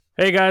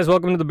Hey guys,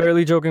 welcome to the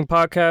Barely Joking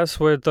podcast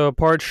with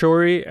Part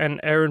Shori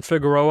and Aaron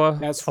Figueroa,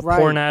 That's a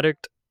porn right.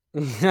 addict.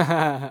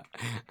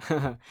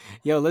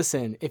 Yo,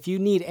 listen, if you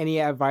need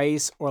any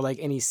advice or like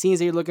any scenes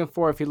that you're looking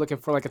for, if you're looking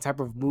for like a type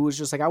of mood, it's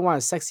just like I want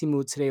a sexy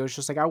mood today. It was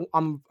just like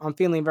I'm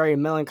feeling very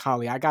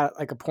melancholy. I got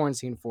like a porn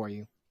scene for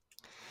you.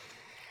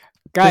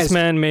 This Guys,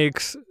 man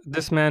makes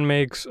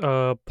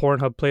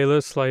Pornhub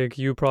playlists like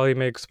you probably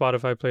make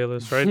Spotify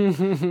playlists, right?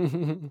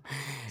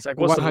 It's like,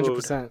 what's the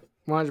mood? 100%.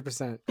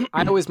 100%.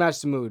 I always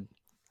match the mood.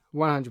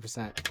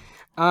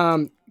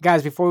 100%.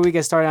 Guys, before we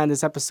get started on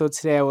this episode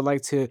today, I would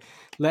like to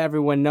let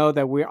everyone know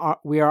that we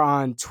are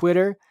on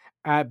Twitter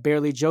at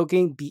Barely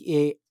Joking,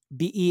 Bearly,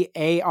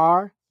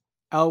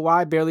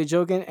 Barely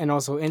Joking, and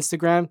also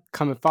Instagram.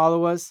 Come and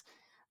follow us.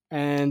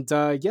 And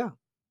yeah,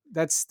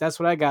 that's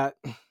what I got.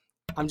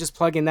 I'm just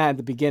plugging that at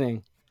the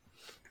beginning.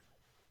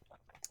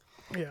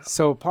 Yeah,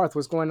 So Parth,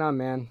 what's going on,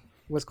 man?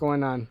 What's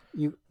going on?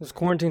 You this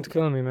quarantine's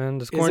killing me, man.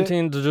 This is it?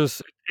 quarantine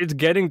just it's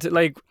getting to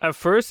like at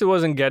first it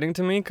wasn't getting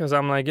to me because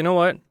I'm like, you know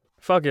what?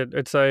 Fuck it.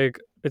 It's like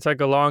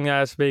a long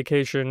ass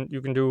vacation.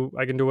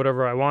 I can do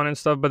whatever I want and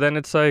stuff. But then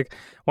it's like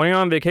when you're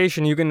on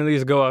vacation, you can at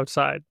least go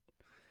outside,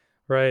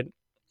 right,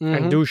 and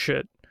Mm-hmm. do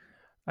shit.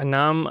 And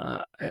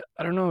now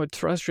I don't know, it's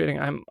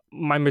frustrating.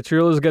 My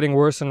material is getting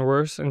worse and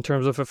worse in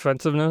terms of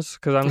offensiveness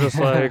because I'm just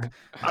like,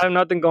 I have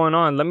nothing going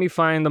on. Let me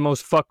find the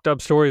most fucked up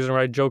stories and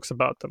write jokes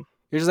about them.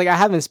 You're just like I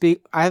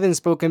haven't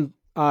spoken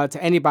to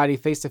anybody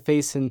face to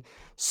face in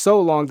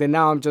so long that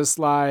now I'm just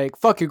like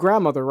fuck your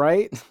grandmother,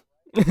 right?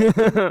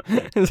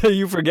 So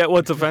you forget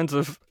what's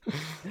offensive.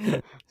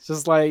 It's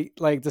just like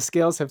the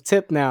scales have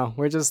tipped now.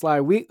 We're just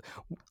like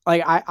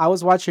I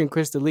was watching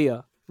Chris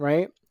D'Elia,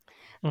 right?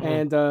 Hmm.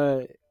 And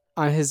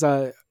on his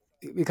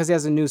because he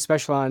has a new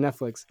special on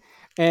Netflix.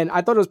 And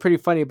I thought it was pretty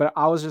funny, but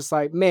I was just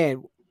like,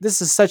 man,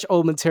 this is such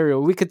old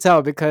material. We could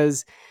tell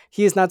because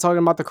he is not talking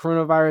about the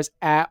coronavirus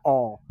at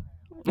all.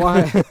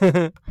 Why?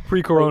 Like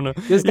Pre-corona.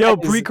 this guy Yo,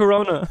 is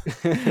pre-corona.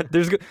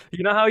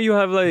 You know how you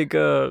have like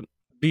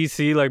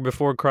BC, like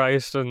before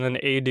Christ, and then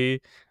AD.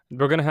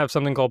 We're gonna have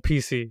something called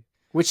PC,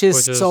 which is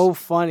which is so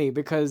funny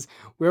because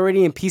we're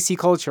already in PC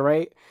culture,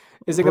 right?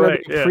 Is it gonna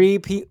right. be Yeah. pre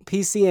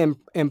PC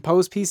and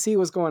post PC?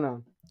 What's going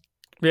on,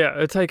 Yeah,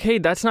 it's like, hey,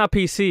 that's not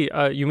PC.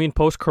 You mean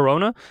post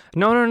Corona?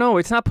 No, no, no,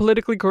 it's not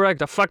politically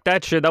correct. Fuck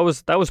that shit. That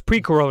was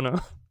pre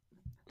Corona.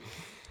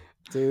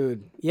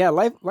 dude? Yeah,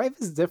 life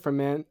is different,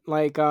 man.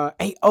 Like,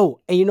 and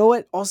you know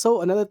what?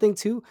 Also, another thing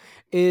too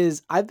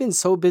is I've been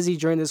so busy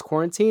during this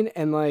quarantine,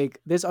 and like,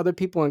 there's other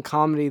people in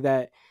comedy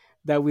that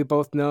we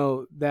both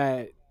know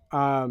that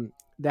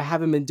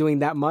haven't been doing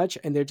that much,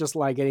 and they're just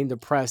like getting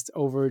depressed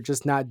over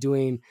just not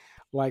doing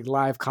like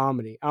live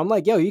comedy. I'm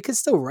like, yo, you can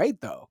still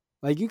write though.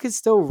 Like, you can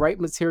still write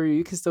material.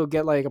 You can still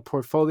get like a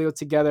portfolio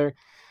together.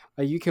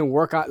 Like, you can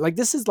work out. Like,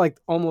 this is like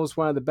almost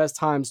one of the best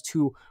times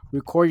to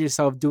record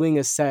yourself doing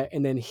a set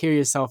and then hear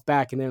yourself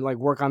back and then like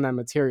work on that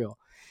material.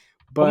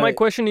 But my But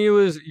question to you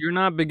is, you're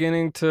not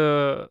beginning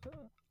to.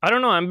 I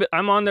don't know.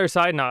 I'm on their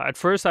side now. At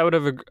first, I would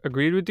have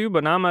agreed with you,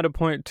 but now I'm at a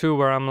point too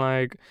where I'm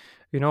like,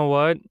 you know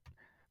what?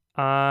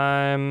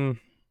 I'm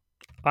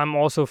I'm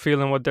also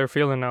feeling what they're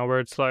feeling now. Where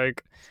it's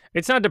like,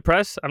 it's not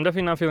depressed. I'm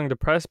definitely not feeling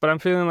depressed, but I'm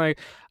feeling like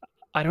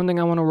I don't think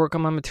I want to work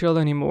on my material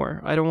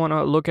anymore. I don't want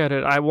to look at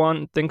it. I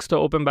want things to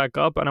open back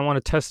up, and I want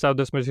to test out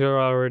this material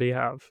I already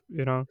have.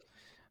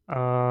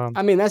 Um,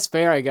 I mean, that's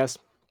fair, I guess.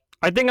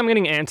 I think I'm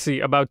getting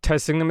antsy about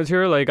testing the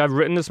material. Like, I've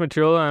written this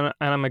material and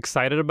I'm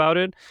excited about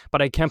it,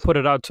 but I can't put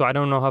it out, so I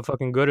don't know how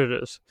fucking good it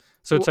is.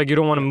 So it's Well, like you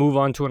don't want to yeah. move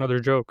on to another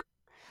joke.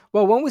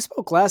 Well, when we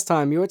spoke last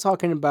time, you were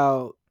talking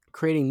about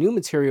creating new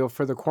material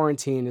for the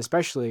quarantine,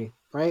 especially,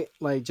 right?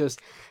 Like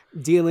just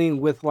dealing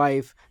with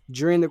life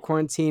during the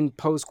quarantine,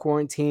 post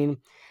quarantine.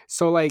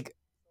 So, like,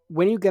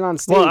 when you get on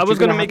Well, I stage, you're was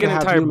gonna gonna have make to an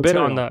have entire new bit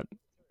on material. that.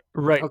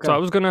 Right. So Okay. I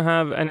was gonna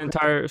have an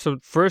entire. So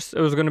first,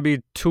 it was gonna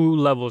be two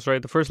levels.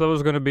 Right. The first level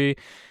is gonna be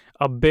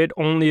a bit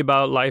only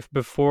about life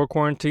before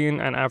quarantine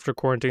and after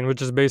quarantine,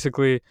 which is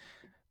basically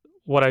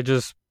what I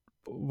just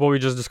what we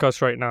just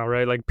discussed right now.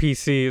 Right. Like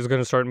PC is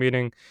gonna start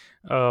meeting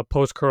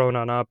post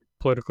Corona, not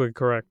politically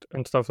correct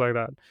and stuff like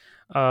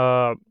that.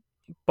 Uh,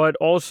 but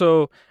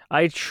also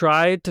I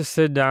tried to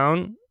sit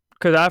down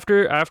because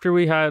after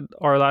we had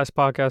our last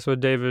podcast with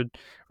David,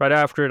 right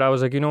after it, I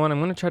was like, you know what, I'm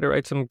gonna try to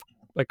write some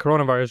like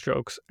coronavirus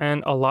jokes,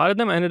 and a lot of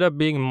them ended up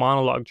being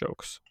monologue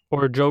jokes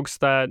or jokes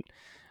that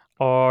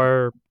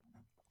are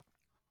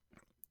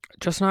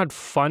just not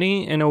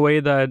funny in a way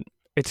that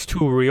it's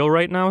too real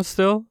right now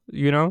still,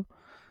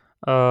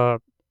 uh,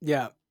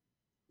 Yeah.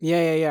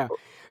 Yeah.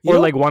 You or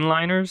know, like one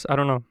liners. I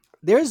don't know.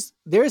 there's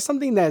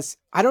something that's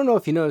I don't know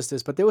if you noticed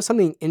this, but there was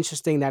something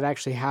interesting that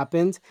actually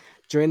happened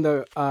during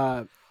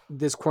the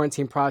this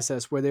quarantine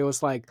process where there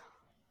was like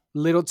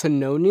little to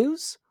no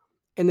news,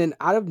 and then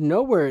out of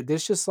nowhere,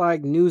 there's just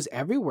like news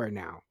everywhere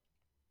now.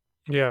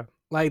 Yeah.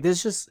 Like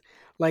there's just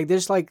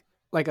there's like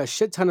a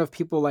shit ton of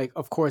people, like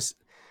of course,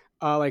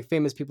 like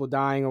famous people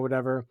dying or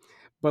whatever,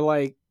 but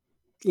like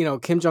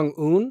Kim Jong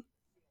Un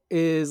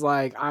is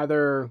like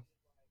either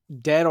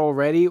dead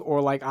already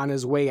or like on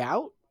his way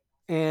out.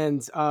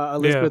 and Yeah.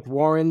 Elizabeth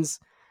Warren's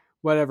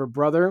whatever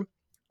brother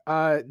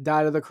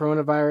died of the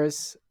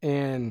coronavirus,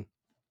 and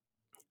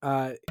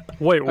uh,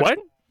 Wait, a tr- what?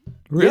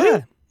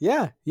 Really?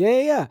 yeah,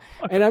 yeah.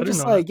 Fuck, And I I'm didn't just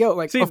know that. like, yo,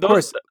 like, See, of those.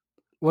 course,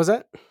 was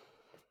that?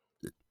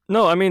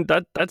 No, I mean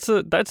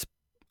that's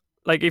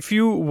like if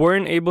you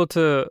weren't able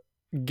to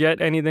get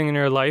anything in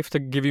your life to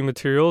give you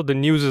material, the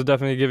news is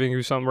definitely giving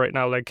you some right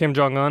now, like Kim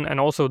Jong Un, and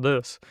also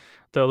this,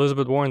 the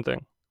Elizabeth Warren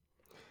thing.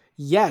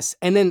 Yes,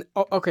 and then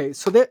okay,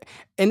 so there,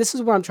 and this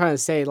is what I'm trying to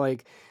say.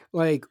 Like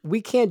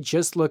we can't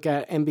just look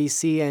at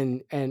NBC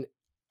and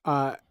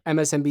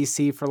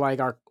MSNBC for like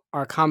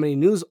our comedy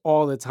news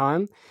all the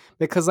time,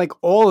 because like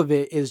all of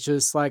it is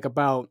just like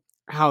about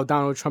how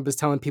Donald Trump is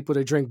telling people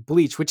to drink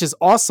bleach, which is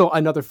also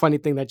another funny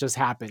thing that just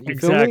happened. You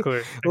feel me?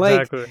 Exactly,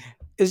 Like exactly.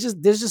 it's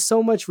just there's just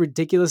so much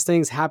ridiculous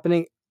things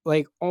happening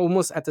like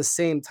almost at the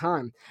same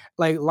time.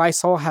 Like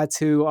Lysol had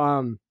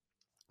to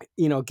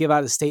give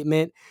out a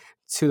statement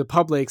to the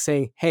public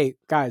saying, "Hey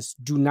guys,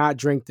 do not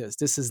drink this.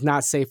 This is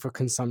not safe for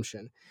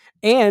consumption."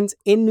 And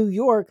in New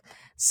York,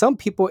 some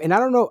people, and I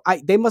don't know,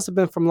 they must have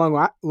been from Long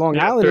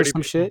Yeah, Island or 30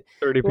 some people. shit.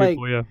 30 Like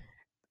people, yeah.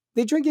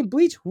 they drinking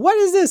bleach. What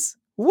is this?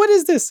 What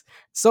is this?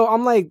 So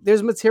I'm like,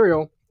 there's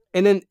material,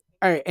 and then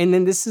all right, and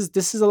then this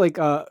is like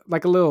a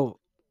little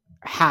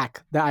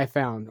hack that I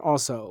found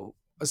also.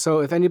 So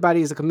if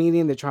anybody is a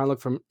comedian, they're trying to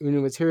look for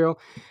new material,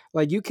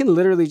 like you can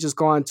literally just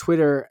go on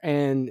Twitter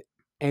and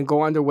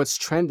go under what's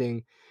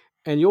trending,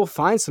 and you'll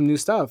find some new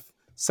stuff,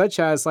 such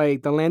as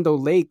like the Lando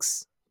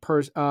Lakes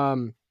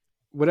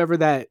whatever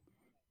that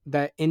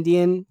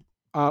Indian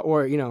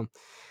or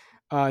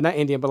not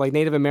Indian but like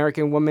Native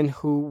American woman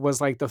who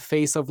was like the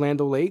face of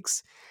Lando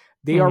Lakes.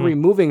 They are Hmm.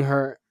 removing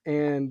her,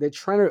 and they're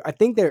trying to. I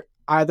think they're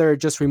either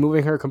just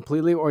removing her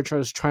completely or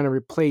just trying to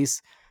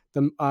replace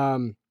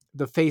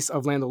the face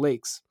of Land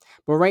O'Lakes.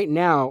 But right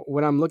now,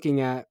 what I'm looking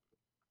at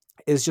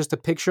is just a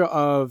picture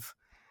of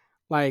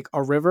like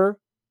a river,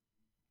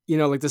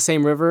 like the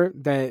same river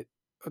that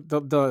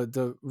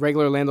the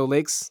regular Land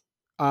O'Lakes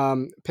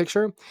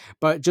picture,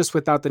 but just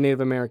without the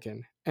Native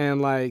American.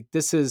 And like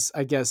this is,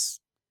 I guess,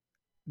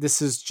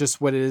 this is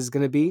just what it is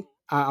going to be.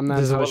 I'm not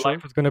This is entirely what life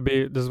sure. is gonna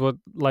be. This is what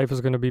life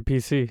is gonna be.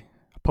 PC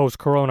post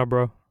Corona,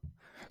 bro.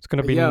 It's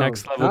gonna be Yo,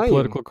 next level tell you,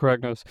 political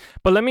correctness.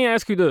 But let me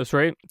ask you this,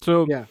 right?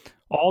 So yeah.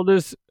 all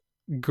this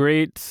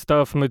great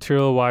stuff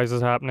material wise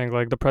is happening,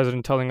 like the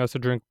president telling us to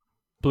drink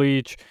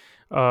bleach.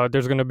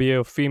 There's gonna be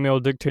a female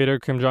dictator,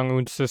 Kim Jong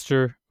Un's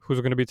sister, who's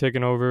gonna be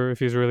taking over if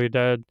he's really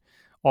dead.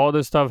 All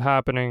this stuff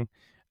happening,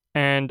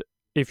 and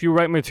if you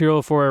write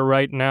material for it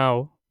right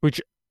now,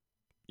 which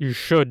you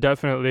should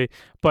definitely,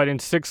 but in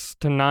 6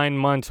 to 9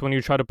 months, when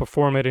you try to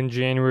perform it in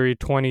January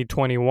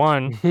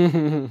 2021,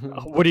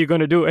 what are you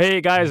going to do? Hey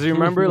guys, you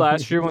remember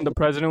last year when the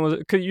president was?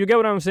 Cause you get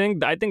what I'm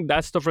saying? I think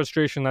that's the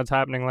frustration that's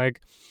happening.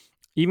 Like,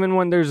 even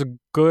when there's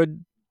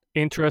good,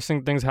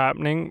 interesting things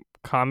happening,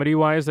 comedy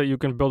wise, that you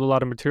can build a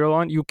lot of material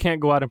on, you can't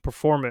go out and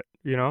perform it.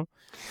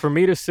 For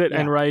me to sit Yeah.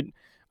 and write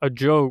a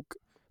joke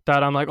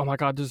that I'm like, oh my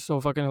god, this is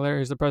so fucking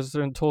hilarious. The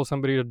president told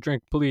somebody to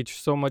drink bleach.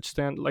 So much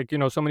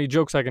so many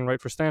jokes I can write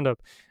for stand up,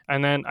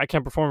 and then I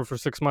can't perform it for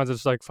 6 months.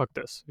 It's like fuck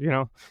this. I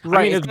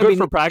Right. mean, it's good for It's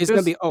gonna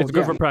practice. be It's old. good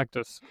Yeah. for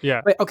practice.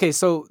 Yeah. But okay,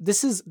 so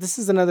this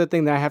is another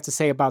thing that I have to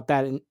say about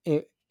that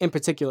in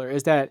particular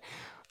is that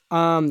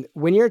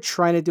when you're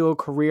trying to do a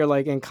career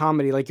like in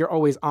comedy, like you're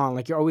always on,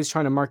 like you're always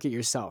trying to market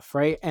yourself,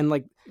 right? And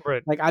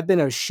Right. like I've been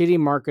a shitty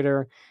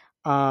marketer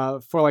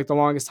for like the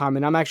longest time,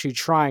 and I'm actually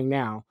trying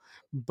now.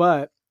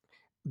 But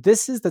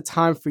this is the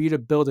time for you to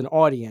build an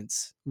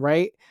audience,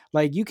 right?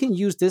 Like you can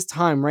use this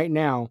time right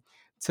now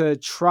to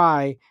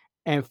try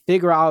and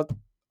figure out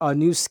a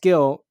new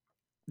skill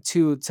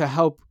to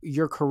help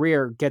your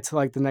career get to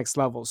like the next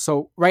level.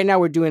 So right now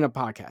we're doing a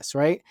podcast,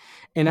 right?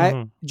 And I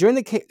Mm-hmm.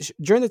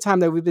 during the time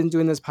that we've been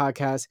doing this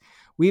podcast,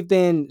 we've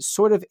been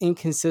sort of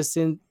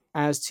inconsistent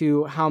as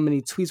to how many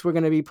tweets we're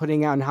going to be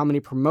putting out and how many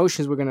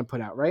promotions we're going to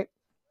put out, right?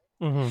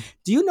 Mm-hmm.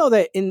 Do you know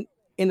that in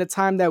the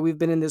time that we've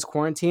been in this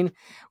quarantine,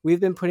 we've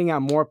been putting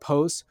out more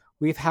posts.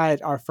 We've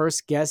had our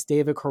first guest,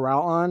 David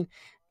Corral, on,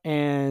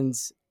 and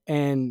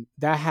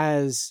that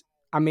has,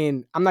 I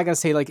mean, I'm not gonna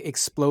say like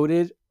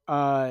exploded,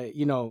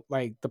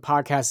 like the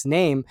podcast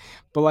name,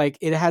 but like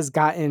it has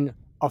gotten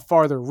a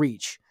farther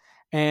reach,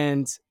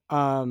 and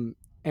um,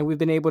 and we've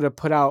been able to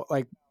put out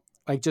like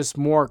just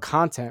more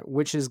content,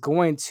 which is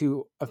going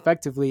to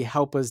effectively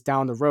help us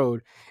down the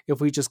road if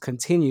we just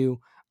continue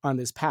on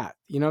this path.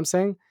 You know what I'm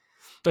saying?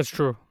 That's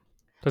true.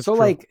 That's So true.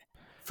 like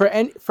for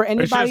It's just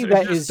anybody it's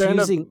that just is stand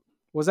up. using,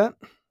 was that?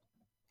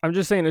 I'm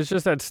just saying it's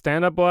just that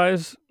stand up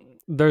wise,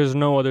 there's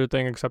no other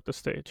thing except the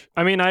stage.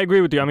 I mean, I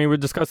agree with you. I mean, we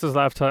discussed this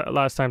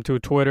last time too.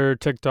 Twitter,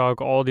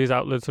 TikTok, all these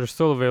outlets are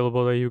still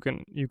available that you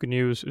can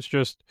use. It's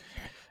just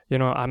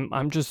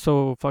I'm just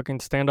so fucking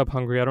stand up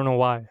hungry. I don't know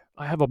why.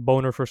 I have a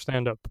boner for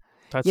stand up.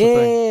 That's Yeah, the yeah,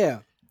 thing. yeah, yeah.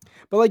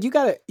 But like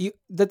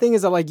the thing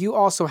is that like you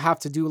also have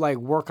to do like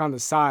work on the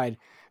side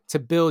to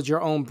build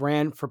your own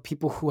brand for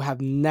people who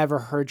have never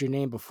heard your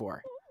name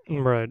before.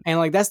 Right. And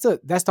like that's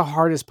the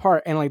hardest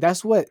part. And like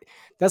that's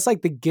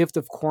like the gift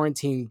of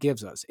quarantine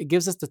gives us. It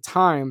gives us the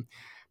time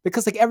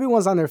because like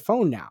everyone's on their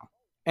phone now.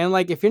 And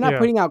like if you're not Yeah.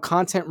 putting out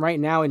content right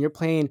now and you're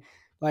playing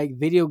like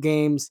video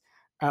games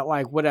at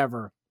like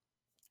whatever,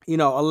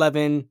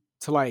 11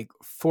 to like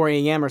 4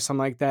 a.m. or something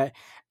like that.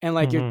 And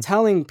like you're Mm-hmm.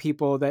 telling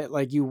people that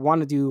like you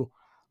want to do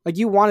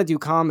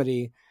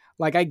comedy.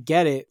 Like I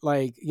get it.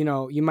 Like,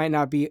 you might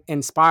not be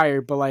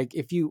inspired, but like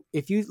if you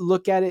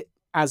look at it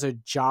as a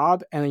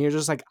job and you're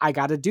just like, I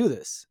gotta do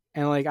this.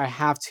 And like I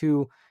have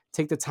to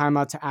take the time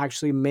out to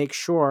actually make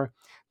sure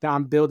that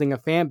I'm building a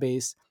fan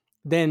base,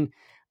 then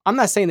I'm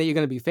not saying that you're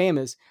gonna be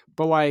famous,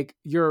 but like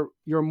you're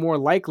more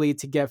likely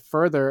to get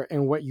further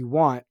in what you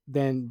want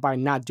than by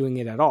not doing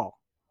it at all,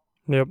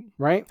 Yep.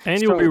 right?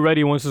 And you'll be So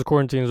ready once this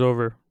quarantine's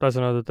over. That's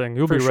another thing.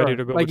 You'll for be ready sure,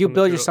 to go like with you some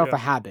build material. yourself Yeah. a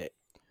habit,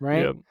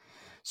 right? Yep.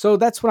 So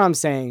that's what I'm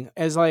saying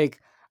is like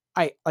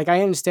I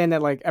understand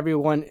that like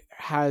everyone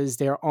has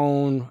their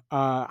own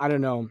I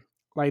don't know,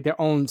 like their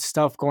own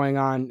stuff going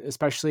on,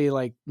 especially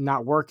like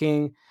not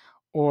working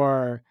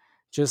or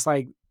just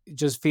like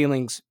just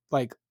feelings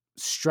like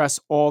stress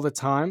all the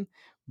time.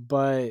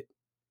 But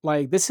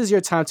like this is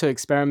your time to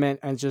experiment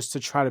and just to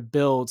try to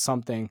build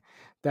something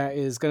that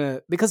is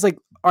gonna, because like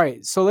all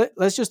right, so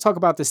let's just talk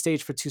about the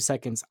stage for 2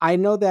 seconds. I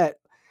know that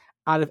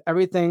out of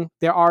everything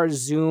there are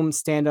Zoom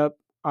stand up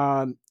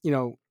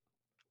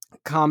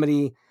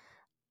comedy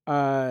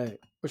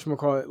which we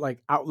call it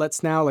like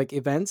outlets now, like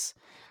events.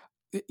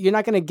 You're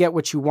not going to get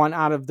what you want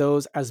out of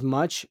those as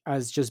much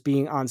as just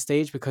being on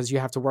stage because you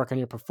have to work on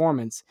your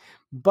performance.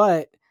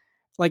 But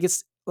like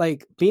it's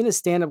like being a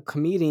stand-up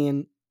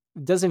comedian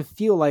doesn't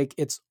feel like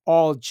it's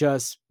all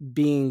just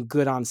being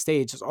good on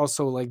stage. It's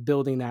also like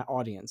building that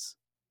audience.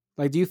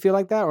 Like do you feel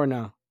like that or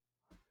no?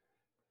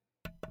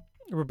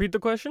 Repeat the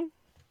question.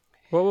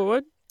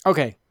 What?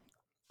 Okay,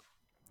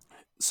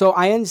 so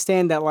I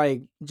understand that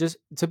like just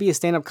to be a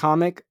stand-up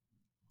comic,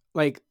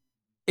 like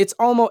it's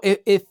almost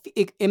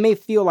it may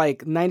feel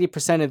like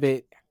 90% of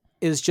it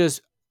is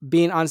just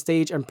being on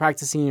stage and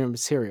practicing your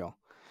material.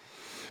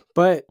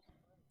 But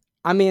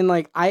I mean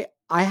like I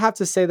have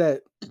to say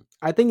that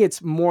I think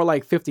it's more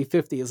like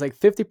 50-50. It's like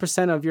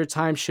 50% of your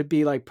time should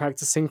be like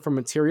practicing for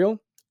material,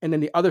 and then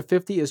the other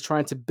 50 is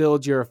trying to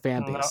build your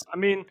fan No, base. I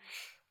mean,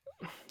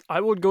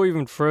 I would go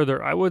even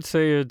further. I would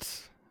say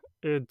it's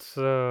here's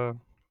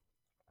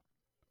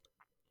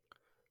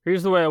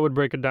the way I would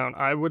break it down.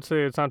 I would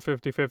say it's not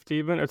 50-50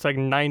 even. It's like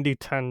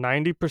 90-10.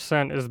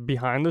 90% is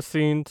behind the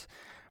scenes,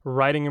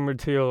 writing your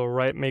material,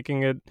 right,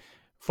 making it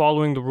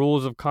following the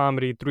rules of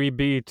comedy, three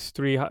beats,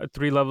 three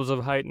levels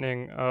of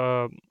heightening.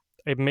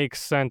 It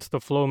makes sense, the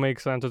flow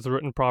makes sense, it's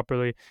written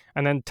properly.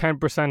 And then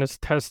 10% is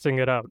testing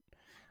it out.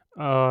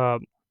 Uh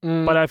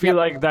but I feel Yep.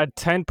 like that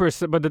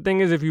 10%, but the thing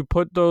is, if you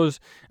put those,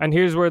 and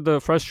here's where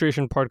the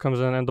frustration part comes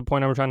in, and the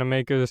point I'm trying to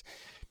make is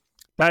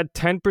that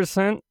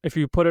 10%, if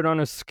you put it on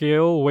a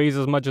scale, weighs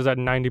as much as that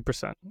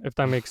 90%, if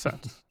that makes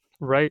sense,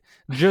 right?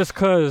 Just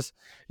because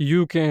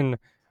you can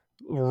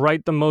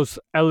write the most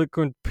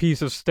eloquent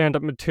piece of stand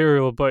up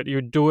material, but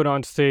you do it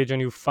on stage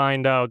and you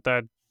find out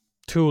that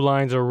two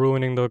lines are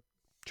ruining the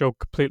joke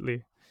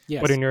completely.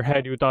 But Yes. in your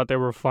head, you thought they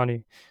were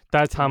funny.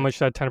 That's how much Yes.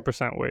 that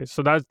 10% weighs.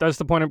 So that's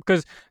the point.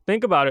 Because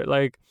think about it.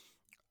 Like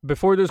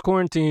before this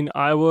quarantine,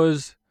 I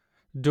was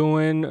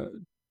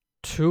doing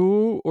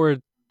two or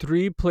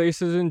three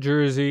places in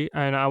Jersey,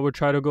 and I would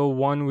try to go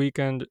one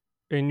weekend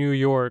in New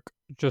York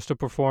just to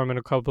perform in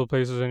a couple of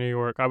places in New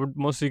York. I would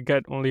mostly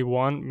get only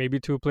one, maybe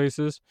two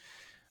places,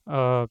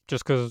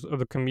 just because of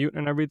the commute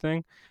and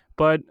everything.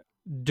 But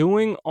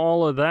doing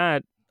all of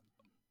that,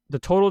 the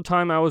total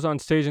time I was on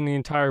stage in the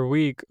entire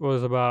week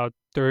was about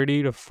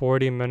 30 to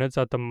 40 minutes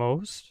at the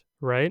most,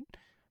 right?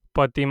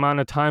 But the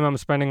amount of time I'm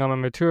spending on my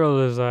material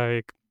is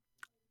like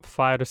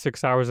 5 to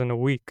 6 hours in a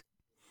week,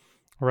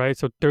 right?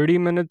 So 30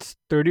 minutes,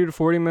 30 to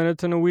 40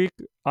 minutes in a week,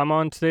 I'm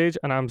on stage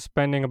and I'm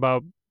spending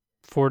about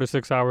 4 to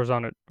 6 hours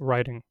on it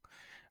writing,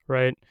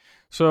 right?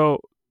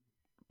 So,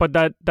 but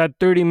that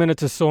 30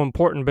 minutes is so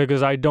important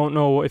because I don't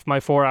know if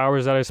my 4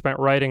 hours that I spent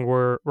writing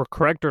were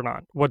correct or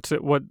not. What's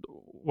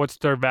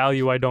their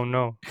value? I don't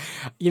know.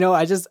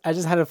 I just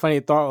had a funny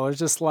thought. It was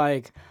just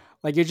like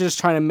you're just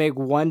trying to make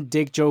one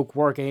dick joke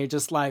work, and you're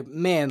just like,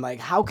 man, like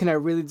how can I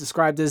really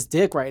describe this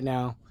dick right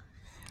now?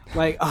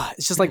 Like,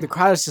 it's just like the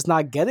crowd is just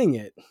not getting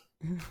it.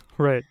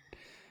 Right.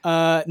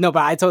 No,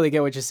 but I totally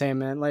get what you're saying,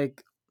 man.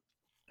 Like,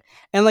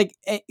 and like,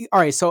 all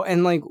right, so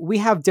and like we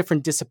have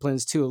different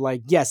disciplines too.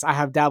 Like, yes, I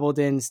have dabbled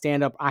in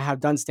stand up. I have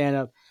done stand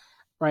up,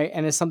 right,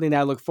 and it's something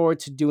that I look forward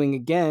to doing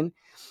again.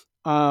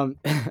 Um,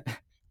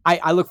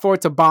 I look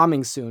forward to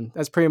bombing soon.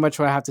 That's pretty much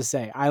what I have to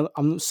say.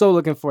 I'm so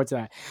looking forward to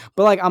that.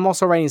 But like I'm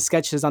also writing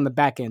sketches on the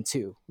back end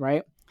too,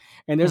 right?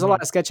 And there's a Mm-hmm.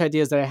 lot of sketch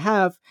ideas that I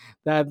have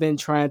that I've been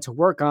trying to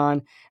work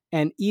on.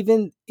 And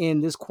even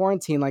in this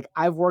quarantine, like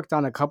I've worked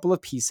on a couple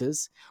of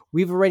pieces.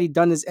 We've already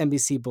done this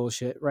NBC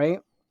bullshit, right?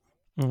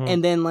 Mm-hmm.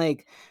 And then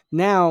like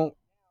now,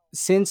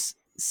 since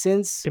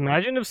since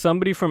Imagine if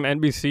somebody from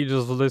NBC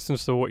just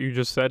listens to what you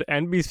just said.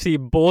 NBC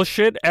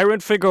bullshit. Aaron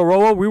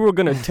Figueroa, we were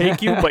gonna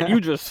take you, but you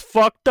just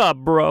fucked up,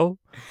 bro.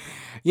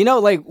 you know,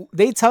 like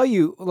they tell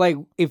you, like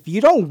if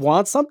you don't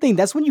want something,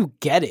 that's when you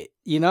get it.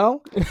 You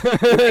know,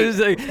 It's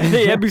like,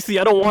 hey, NBC,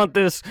 I don't want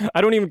this.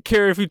 I don't even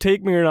care if you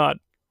take me or not.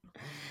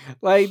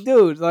 like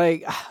dude,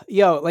 like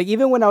yo, like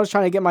even when I was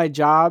trying to get my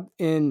job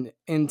in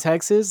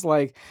Texas,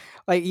 like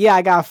yeah,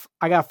 I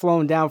got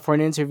flown down for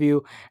an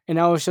interview, and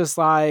I was just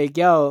like,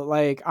 yo,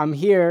 like I'm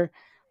here,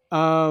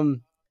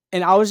 um,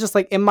 and I was just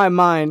like in my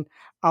mind,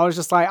 I was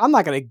just like, I'm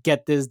not gonna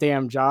get this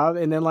damn job,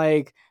 and then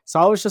like,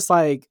 so I was just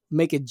like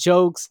making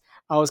jokes.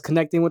 I was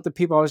connecting with the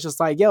people. I was just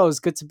like, yo, it's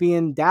good to be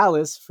in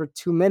Dallas for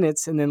 2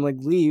 minutes, and then like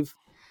leave.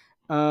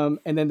 And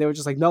then they were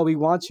just like, no, we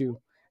want you.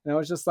 And I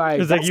was just like,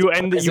 It's like that's you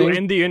surprising.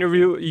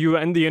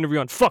 end the interview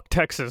on fuck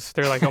Texas.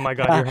 They're like, oh my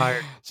god, you're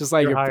hired. Just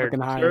like You're you're hired, fucking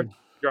sir. hired.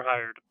 You're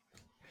hired.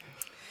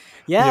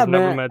 We Yeah, have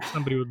never man. met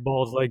somebody with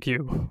balls like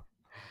you.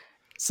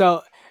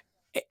 So,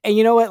 and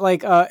you know what?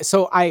 Like,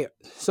 so I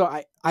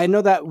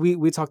know that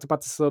we talked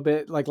about this a little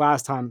bit like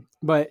last time,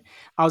 but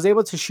I was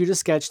able to shoot a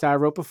sketch that I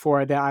wrote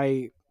before that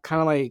I kind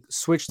of like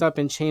switched up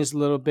and changed a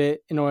little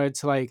bit in order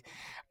to like,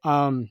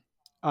 um,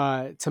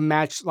 to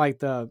match like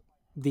the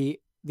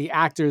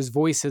actors'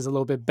 voices a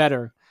little bit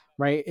better,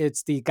 right?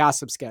 It's the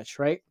gossip sketch,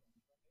 right?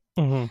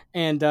 Hmm.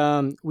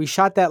 And we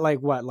shot that like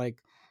what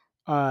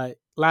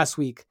last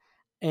week,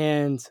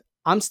 and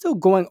I'm still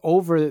going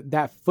over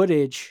that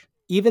footage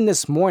even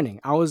this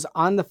morning. I was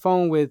on the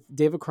phone with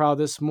David Crowell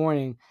this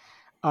morning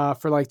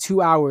for like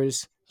 2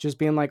 hours, just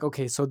being like,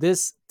 okay, so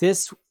this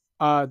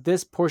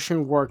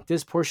portion worked,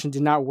 this portion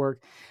did not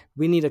work.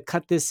 We need to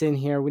cut this in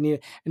here. We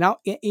need, and now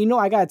you know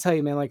I gotta tell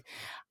you, man, like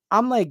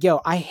I'm like,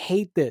 yo, I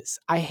hate this.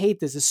 I hate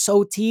this. It's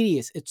so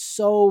tedious. It's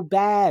so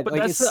bad. But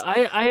Like that's it's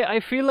I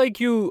feel like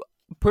you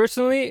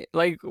personally,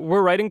 like,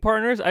 we're writing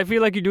partners. I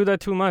feel like you do that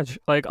too much.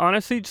 Like,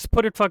 honestly, just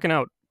put it fucking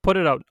out. Put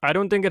it out. I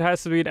don't think it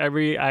has to be in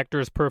every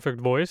actor's perfect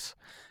voice.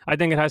 I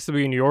think it has to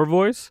be in your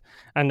voice,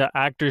 and the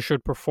actor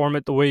should perform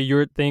it the way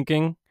you're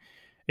thinking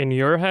in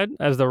your head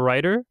as the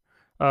writer.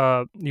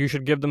 You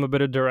should give them a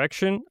bit of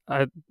direction.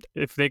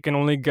 If they can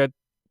only get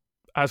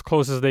as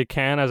close as they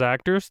can as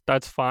actors,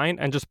 that's fine,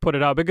 and just put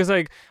it out. Because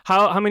like,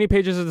 how many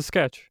pages is the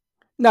sketch?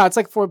 no, it's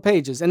like 4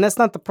 pages, and that's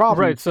not the problem.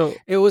 Right. So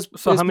It was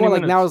so how it's many more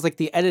like now minutes? it's like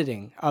the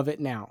editing of it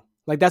now.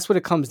 Like that's what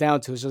it comes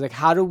down to. It's just like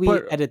how do we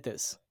But edit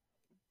this?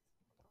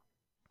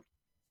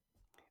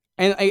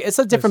 And it's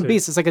a I different see.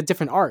 beast. It's like a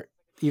different art.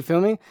 You feel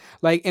me?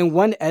 Like in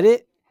one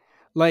edit,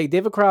 like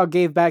David Crowell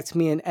gave back to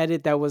me an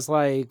edit that was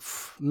like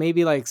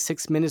maybe like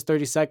 6 minutes,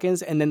 30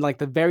 seconds, and then like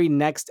the very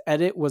next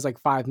edit was like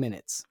 5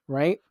 minutes,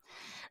 right?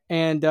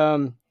 And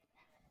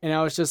and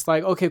I was just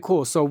like, okay,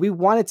 cool. So we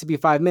want it to be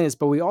 5 minutes,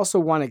 but we also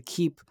want to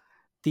keep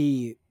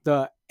the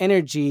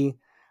energy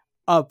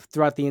up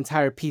throughout the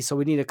entire piece. So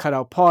we need to cut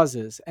out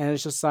pauses. And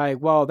it's just like,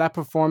 well, that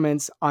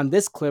performance on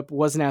this clip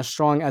wasn't as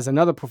strong as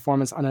another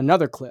performance on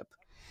another clip,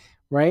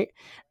 right?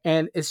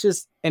 And it's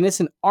just and it's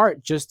an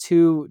art just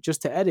to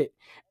edit.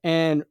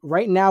 And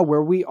right now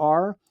where we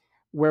are,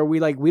 where we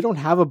don't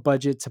have a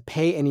budget to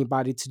pay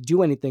anybody to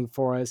do anything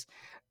for us,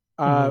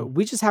 Hmm.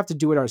 we just have to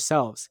do it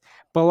ourselves.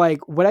 But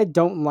like what I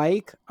don't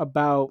like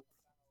about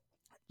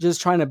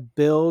just trying to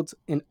build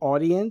an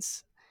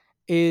audience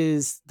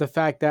is the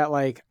fact that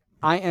like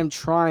I am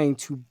trying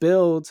to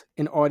build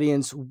an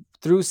audience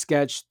through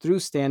sketch, through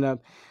stand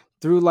up,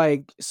 through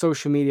like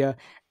social media,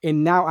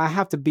 and now I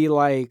have to be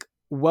like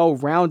well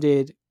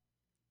rounded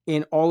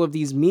in all of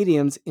these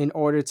mediums in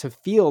order to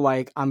feel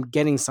like I'm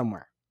getting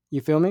somewhere. You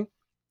feel me?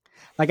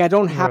 Like I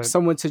don't have Right.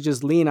 someone to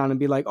just lean on and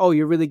be like, "Oh,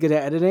 you're really good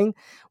at editing.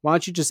 Why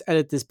don't you just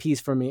edit this piece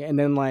for me?" And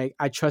then like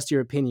I trust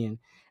your opinion.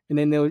 And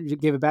then they'll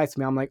give it back to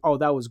me. I'm like, "Oh,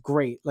 that was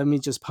great. Let me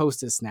just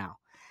post this now."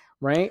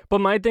 Right? But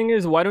my thing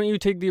is, why don't you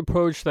take the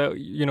approach that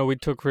we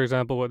took, for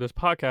example, with this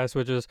podcast,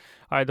 which is,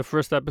 all right, the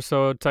first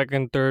episode,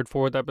 second, third,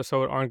 fourth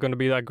episode aren't going to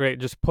be that great.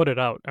 Just put it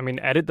out. I mean,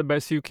 edit the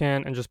best you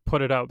can and just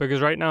put it out.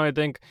 Because right now, I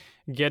think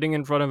getting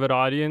in front of an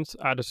audience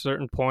at a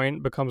certain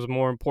point becomes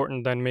more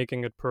important than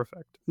making it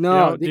perfect.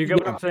 No, Do you get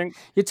what I'm saying?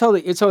 you're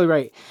totally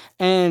right.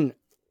 And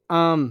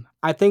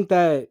I think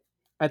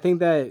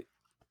that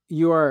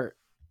you are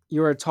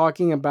you are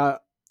talking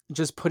about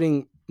just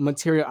putting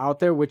material out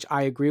there, which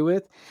I agree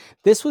with.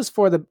 This was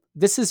for the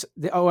this is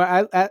the, oh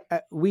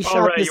we Oh, shot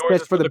right. this Yours sketch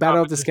is for for the the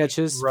battle of the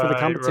competition. sketches for the Right, right.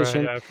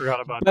 competition. Yeah, I forgot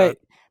about that. But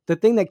the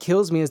thing that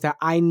kills me is that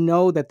I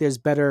know that there's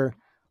better.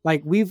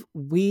 Like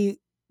we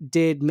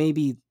did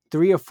maybe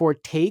 3 or 4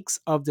 takes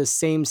of the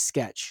same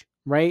sketch,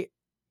 right,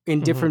 in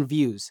Hmm. different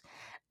views,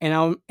 and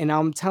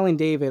I'm telling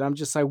David, I'm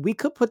just like, we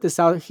could put this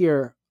out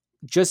here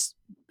just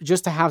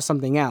just to have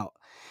something out,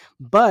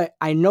 but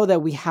I know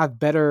that we have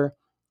better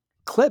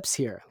clips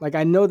here. Like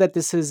I know that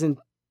this isn't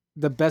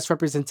the best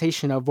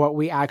representation of what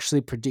we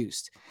actually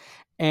produced.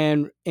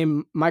 And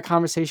in my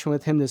conversation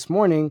with him this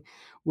morning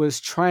was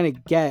trying to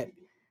get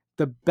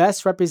the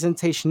best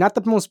representation, not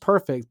the most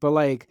perfect, but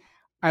like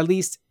at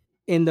least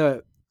in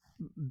the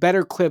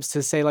better clips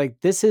to say like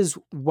this is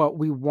what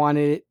we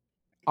wanted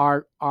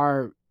our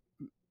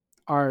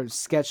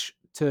sketch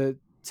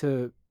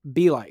to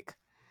be like.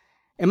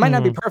 It might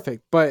not be Hmm.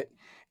 perfect, but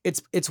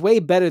it's way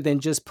better than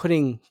just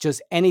putting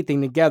just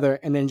anything together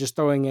and then just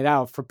throwing it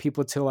out for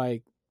people to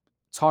like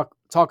talk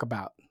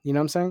about. You know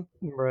what I'm saying?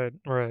 Right,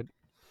 right.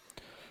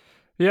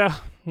 Yeah,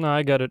 no,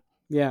 I get it.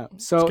 Yeah.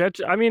 So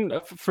Sketch. I mean,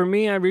 for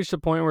me, I reached a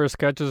point where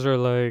sketches are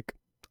like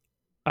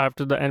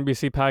after the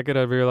NBC packet.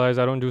 I realized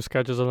I don't do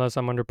sketches unless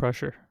I'm under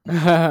pressure.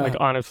 Like I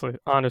honestly,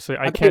 I thought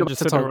you were can't about just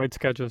to sit and talk. write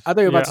sketches. I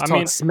thought you were about Yeah, to I talk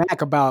mean,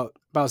 smack about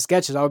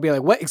sketches. I would be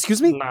like, "What?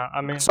 Excuse me? nah,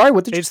 I mean, Sorry,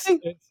 what did you it's say?"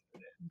 it's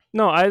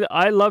no,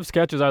 I love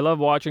sketches. I love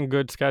watching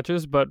good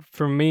sketches, but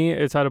for me,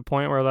 it's at a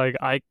point where like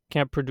I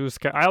can't produce.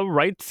 I'll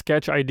write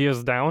sketch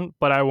ideas down,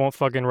 but I won't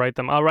fucking write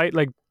them. I'll write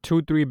like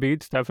 2, 3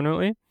 beats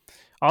definitely.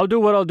 I'll do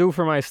what I'll do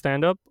for my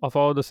stand up. I'll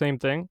follow the same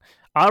thing.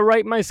 I'll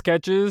write my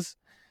sketches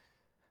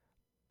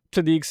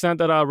to the extent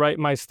that I'll write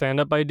my stand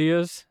up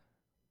ideas,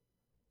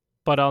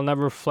 but I'll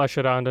never flesh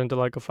it out into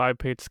like a 5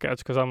 page sketch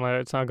because I'm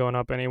like, it's not going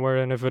up anywhere.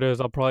 And if it is,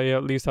 I'll probably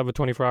at least have a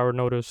 24-hour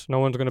notice. No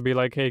one's going to be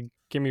like, hey,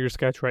 give me your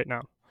sketch right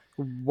now.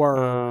 Word,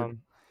 Um,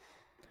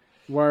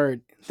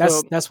 word.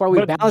 so, That's why we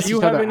but balance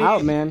each other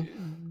out,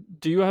 man.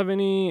 do you have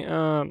any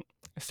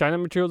stand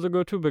up materials to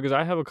go to? Because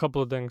I have a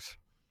couple of things.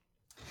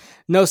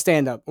 No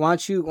stand up. Why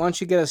don't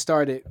you get us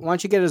started? Why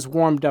don't you get us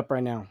warmed up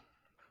right now?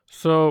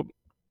 So,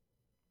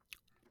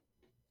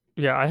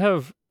 yeah, I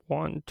have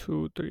 1,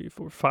 2, 3,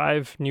 4,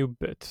 5 new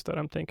bits that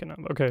I'm thinking of.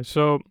 Okay,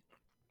 so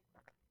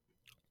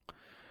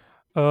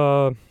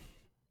uh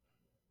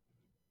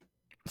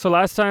so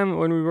last time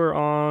when we were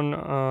on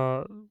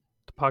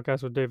the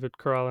podcast with David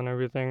Corral and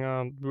everything,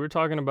 we were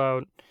talking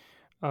about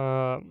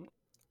uh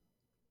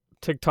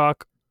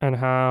TikTok and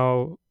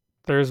how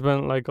there's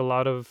been like a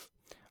lot of,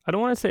 I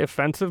don't want to say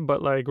offensive,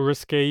 but like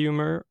risque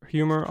humor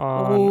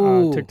on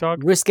Oh, TikTok.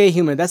 risque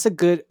humor. That's a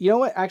good. You know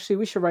what? Actually,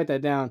 we should write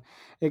that down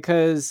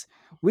because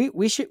we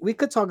could we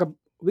could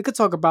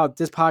talk about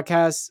this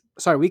podcast.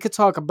 Sorry, we could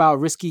talk about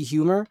risky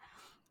humor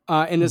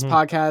in this Hmm.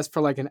 podcast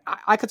for like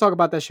I could talk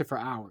about that shit for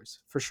hours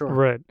for sure.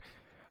 Right. All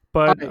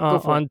But right, go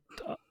for it.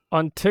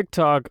 on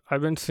TikTok,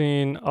 I've been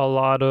seeing a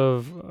lot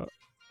of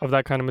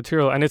that kind of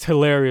material, and it's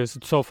hilarious.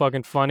 It's so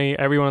fucking funny.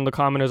 Everyone in the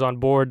comment is on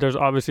board. There's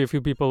obviously a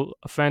few people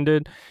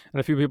offended, and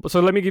a few people.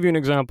 So let me give you an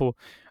example.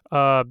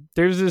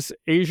 There's this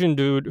Asian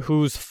dude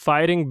who's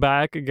fighting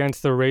back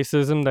against the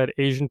racism that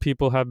Asian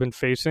people have been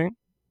facing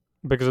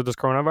because of this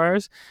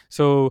coronavirus.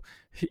 So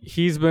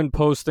he's been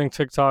posting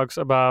TikToks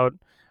about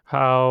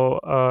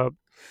how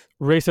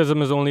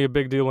racism is only a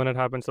big deal when it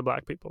happens to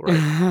black people,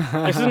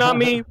 right? This is not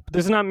me.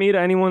 This is not me to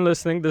anyone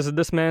listening. This is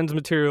this man's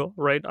material,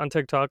 right, on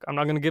TikTok. I'm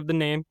not gonna give the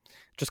name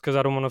just because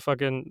I don't want to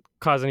fucking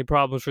cause any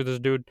problems for this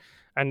dude.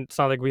 And it's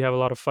not like we have a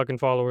lot of fucking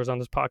followers on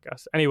this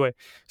podcast. Anyway,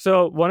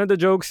 so one of the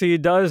jokes he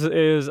does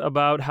is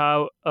about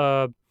how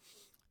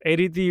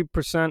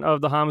 80%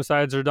 of the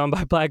homicides are done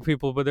by black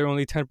people, but they're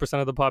only 10%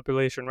 of the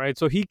population, right?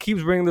 So he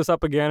keeps bringing this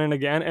up again and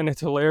again, and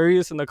it's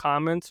hilarious in the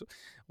comments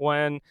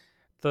when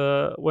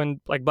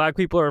when like black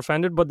people are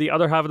offended, but the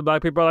other half of the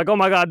black people are like, "Oh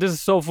my god, this is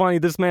so funny!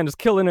 This man is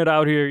killing it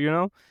out here," you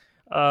know.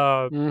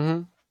 Uh,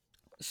 Mm-hmm.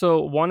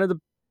 so one of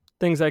the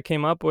things I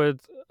came up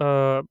with,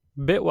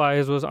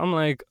 bitwise, was I'm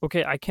like,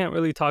 okay, I can't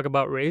really talk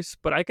about race,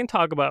 but I can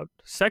talk about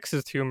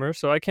sexist humor.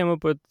 So I came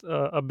up with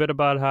a bit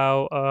about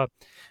how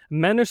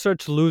men are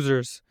such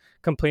losers,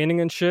 complaining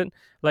and shit.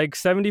 Like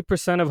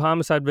 70% of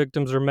homicide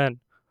victims are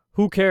men.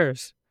 Who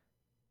cares?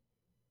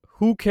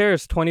 Who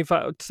cares?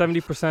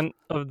 70%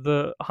 of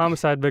the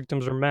homicide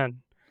victims are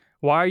men.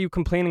 Why are you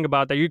complaining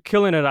about that? You're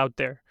killing it out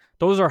there.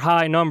 Those are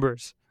high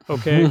numbers,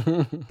 okay?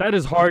 That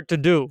is hard to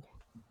do.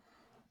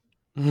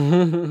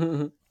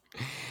 Like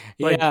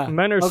Yeah.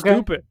 men are Okay.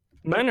 stupid.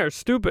 Men are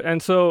stupid.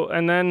 And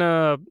then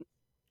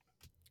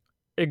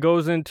it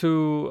goes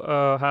into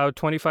how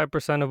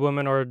 25% of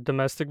women are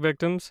domestic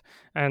victims,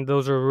 and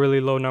those are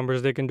really low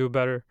numbers. They can do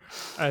better.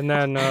 And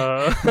then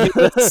Yo,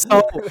 that's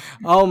so.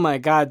 Oh my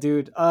god,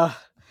 dude. All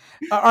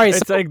right.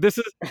 it's So. like this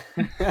is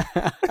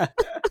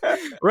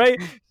right.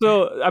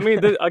 So I mean,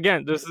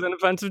 again, this is an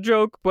offensive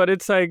joke, but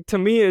it's like, to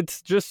me,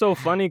 it's just so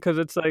funny because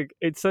it's like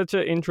it's such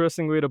an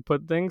interesting way to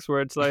put things.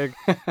 Where it's like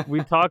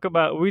we talk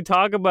about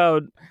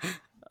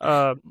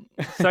uh,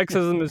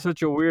 sexism in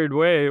such a weird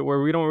way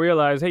where we don't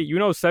realize, hey,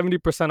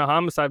 70% of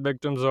homicide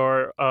victims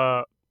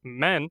are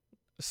men.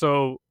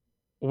 So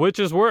which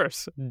is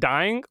worse,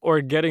 dying or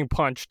getting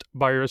punched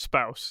by your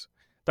spouse?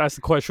 That's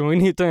the question we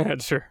need to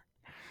answer.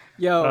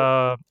 Yo.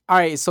 Uh, All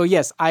right. So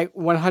yes, I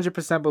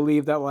 100%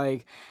 believe that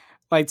like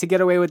to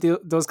get away with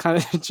those kind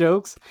of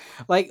jokes.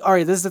 Like, all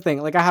right, this is the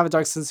thing. Like, I have a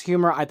dark sense of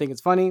humor. I think it's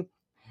funny.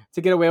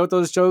 To get away with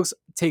those jokes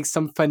takes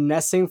some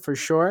finessing for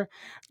sure.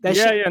 That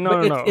yeah, shit, yeah, but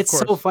no, no, no, of it's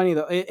so course. funny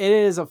though. It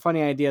is a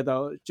funny idea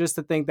though, just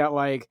to think that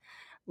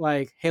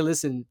hey,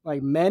 listen,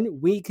 like men,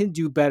 we can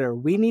do better.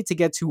 We need to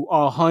get to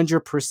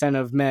 100%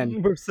 of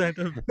men. Percent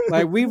of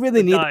Like, we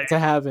really need dying. that to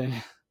happen.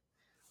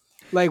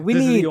 Like, we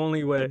This is the need.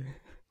 only way.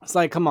 It's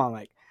like, come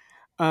on,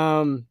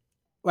 um,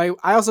 like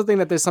I also think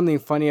that there's something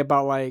funny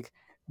about like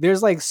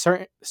there's like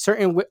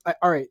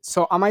all right,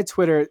 so on my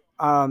Twitter,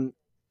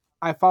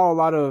 I follow a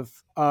lot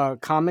of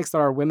comics that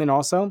are women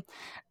also,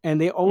 and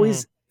they Hmm.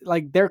 always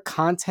like their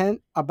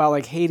content about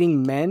like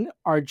hating men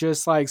are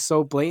just like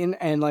so blatant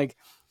and like,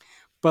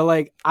 but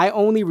like I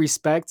only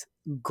respect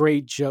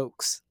great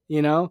jokes,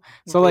 you know?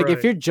 So like if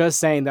Right. you're just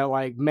saying that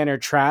like men are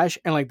trash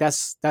and like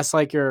that's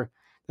like your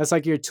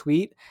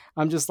tweet,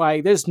 I'm just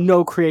like there's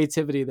no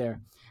creativity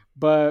there.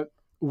 But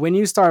when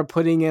you start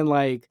putting in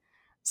like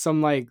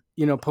some like,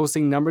 you know,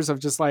 posting numbers of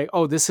just like,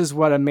 oh, this is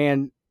what a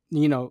man,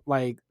 you know,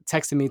 like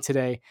texted me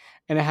today,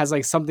 and it has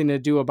like something to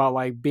do about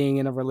like being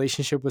in a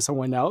relationship with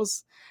someone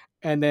else,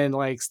 and then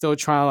like still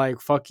trying to like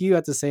fuck you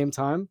at the same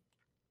time,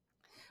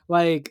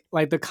 like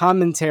the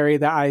commentary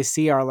that I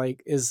see are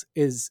like is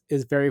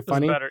very It's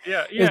funny. better.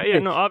 Yeah. Is Yeah. Yeah. very,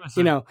 No, you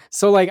obviously. know,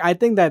 so like I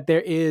think that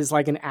there is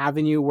like an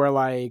avenue where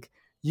like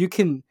you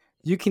can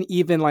you can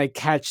even like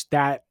catch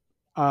that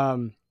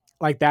um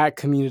like that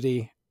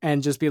community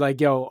and just be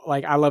like, yo,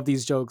 like I love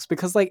these jokes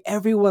because like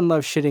everyone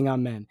loves shitting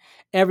on men.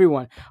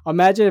 Everyone.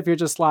 Imagine if you're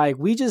just like,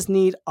 we just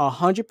need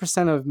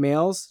 100% of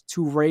males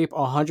to rape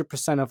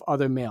 100% of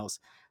other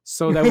males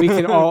so that we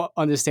can all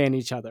understand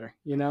each other,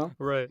 you know?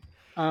 Right.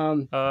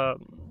 Um,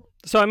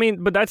 So I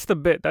mean, but that's the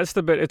bit. That's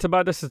the bit. It's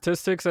about the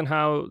statistics and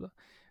how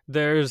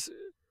there's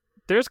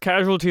there's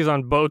casualties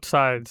on both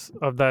sides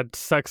of that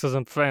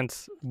sexism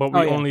fence, but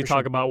oh we yeah, only for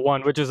talk sure. about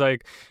one, which is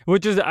like,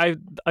 which is I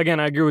again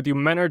I agree with you.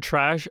 Men are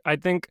trash. I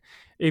think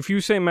if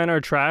you say men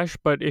are trash,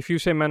 but if you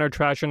say men are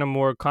trash in a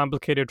more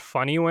complicated,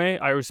 funny way,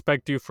 I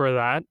respect you for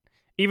that.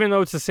 Even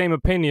though it's the same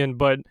opinion,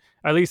 but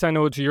at least I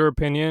know it's your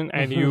opinion,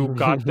 and you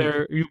got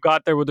there. You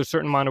got there with a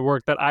certain amount of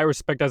work that I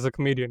respect as a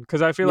comedian,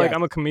 because I feel like Yes.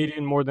 I'm a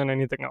comedian more than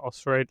anything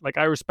else, right? Like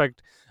I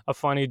respect a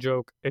funny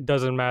joke. It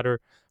doesn't matter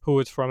who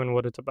it's from and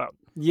what it's about.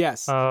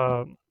 Yes.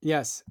 Uh,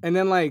 Yes. And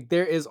then like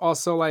there is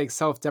also like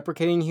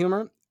self-deprecating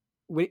humor,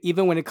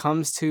 even when it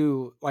comes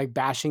to like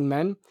bashing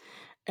men.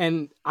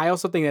 And I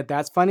also think that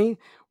that's funny,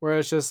 where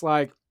it's just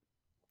like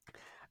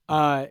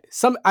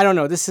some, I don't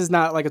know, this is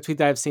not like a tweet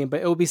that I've seen,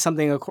 but it will be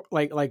something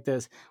like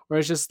this, where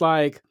it's just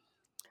like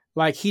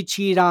he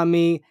cheated on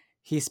me,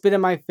 he spit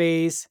in my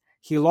face,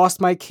 he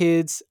lost my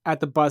kids at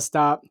the bus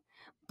stop,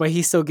 but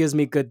he still gives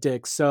me good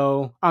dick,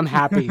 so I'm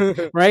happy,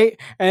 right?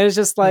 And it's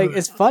just like Right.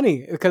 it's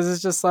funny because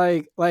it's just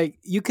like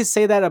you could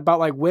say that about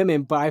like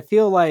women, but I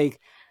feel like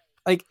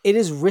it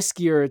is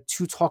riskier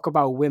to talk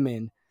about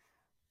women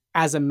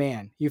as a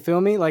man. You feel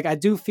me? Like I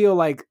do feel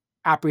like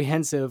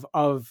apprehensive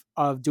of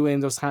doing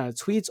those kind of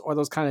tweets or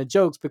those kind of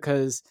jokes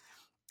because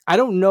I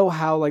don't know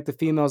how like the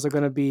females are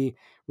going to be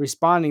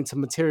responding to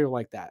material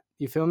like that.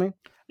 You feel me?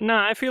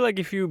 Nah, I feel like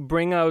if you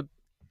bring out,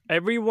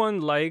 everyone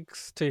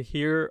likes to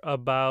hear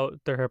about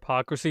their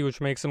hypocrisy,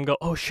 which makes them go,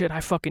 "Oh shit, I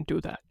fucking do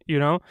that," you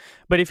know.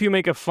 But if you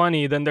make it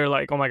funny, then they're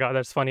like, "Oh my god,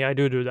 that's funny. I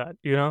do that,"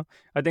 you know.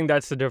 I think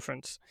that's the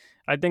difference.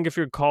 I think if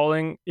you're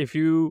calling, if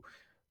you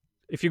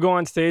go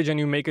on stage and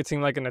you make it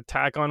seem like an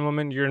attack on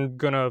women, you're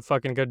gonna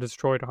fucking get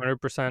destroyed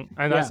 100%.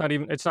 And that's Yeah. not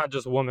even. It's not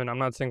just women. I'm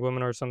not saying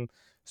women are some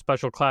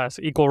special class,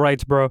 equal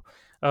rights, bro.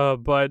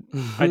 But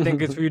I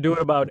think if you do it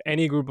about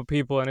any group of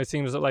people and it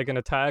seems like an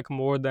attack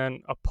more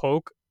than a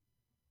poke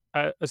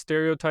at a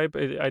stereotype,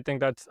 I think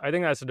that's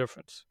the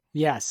difference.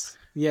 yes.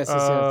 Yes, yes,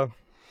 yes.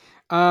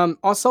 Uh,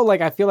 Also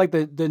like I feel like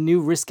the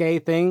new risque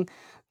thing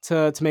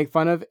to make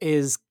fun of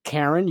is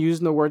Karen,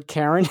 using the word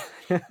Karen.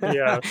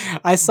 yes,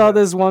 I saw yes.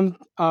 this one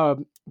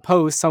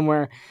post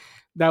somewhere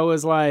that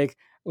was like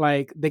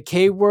the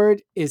K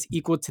word is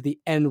equal to the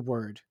N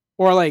word.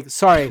 Or like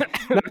sorry,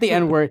 not the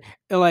N word.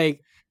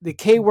 Like the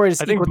K word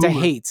is I think equal to boomer.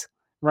 hate,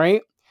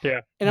 right?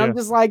 Yeah, And I'm yeah.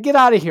 just like, get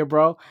out of here,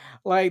 bro.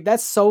 Like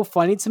that's so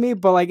funny to me,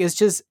 but like it's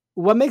just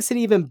what makes it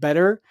even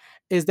better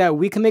is that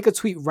we can make a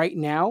tweet right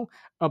now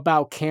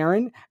about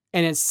Karen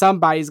and then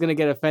somebody's gonna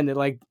get offended.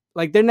 Like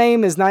their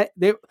name is not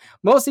they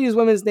most of these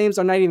women's names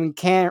are not even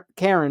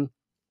Karen.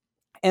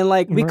 And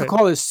like we could Right.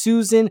 call her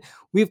Susan,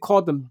 we've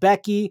called them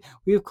Becky,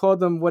 we've called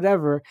them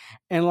whatever.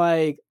 And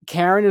like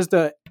Karen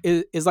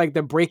is like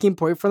the breaking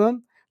point for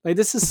them. Like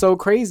this is so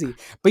crazy.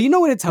 But you know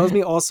what it tells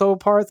me also,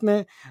 Parth,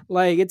 man?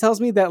 Like it tells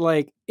me that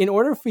like in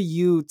order for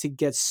you to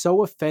get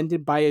so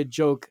offended by a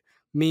joke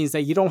means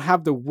that you don't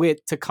have the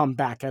wit to come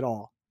back at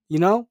all. You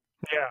know?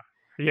 Yeah.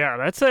 Yeah,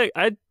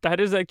 that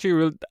is actually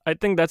real. I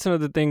think that's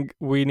another thing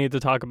we need to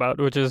talk about,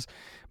 which is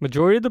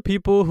majority of the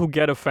people who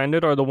get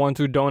offended are the ones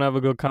who don't have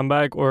a good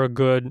comeback or a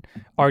good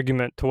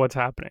argument to what's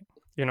happening,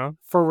 you know?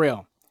 For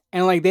real.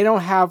 And like they don't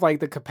have like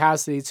the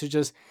capacity to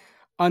just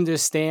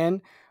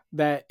understand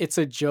that it's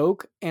a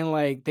joke and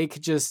like they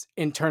could just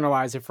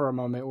internalize it for a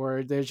moment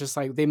where they're just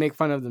like they make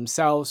fun of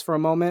themselves for a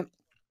moment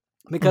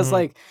because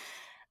Mhm.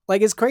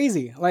 like it's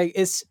crazy like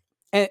it's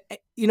and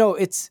you know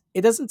it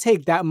doesn't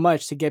take that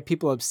much to get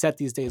people upset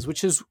these days,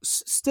 which is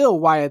still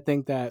why I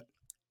think that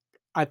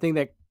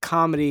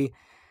comedy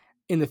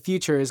in the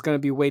future is going to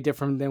be way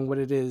different than what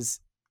it is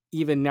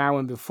even now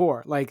and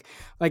before. Like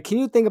can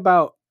you think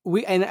about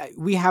we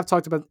have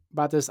talked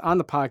about this on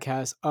the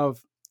podcast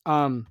of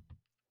um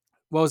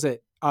what was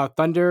it?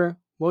 Thunder.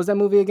 What was that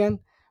movie again?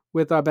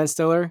 With Ben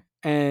Stiller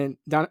and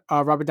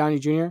Robert Downey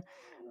Jr.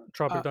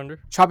 Tropic Uh, Thunder.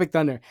 Tropic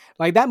Thunder.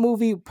 Like that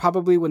movie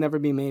probably will never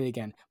be made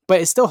again, but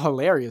it's still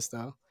hilarious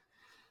though.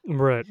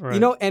 Right, You right.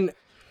 know, and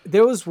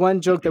there was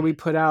one joke that we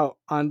put out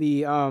on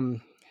the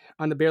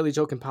Barely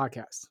Joking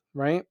podcast,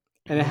 right?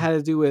 And it Mhm. had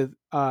to do with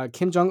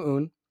Kim Jong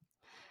Un.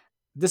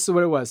 This is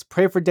what it was: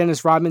 pray for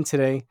Dennis Rodman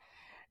today.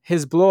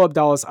 His blow up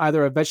doll is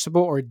either a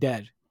vegetable or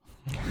dead.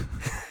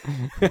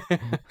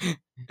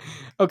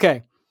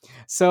 Okay,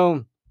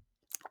 so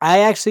I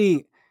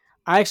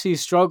actually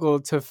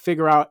struggled to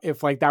figure out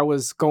if like that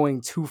was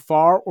going too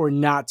far or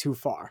not too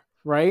far,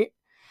 right?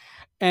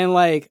 And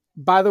like,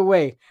 by the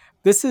way,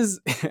 this is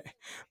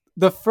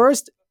the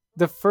first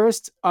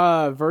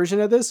version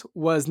of this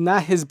was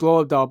not his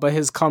blow up doll, but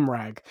his cum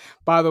rag.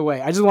 By the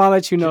way, I just want to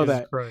let you know Jesus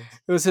that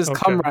Christ. it was his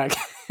cum Okay. rag.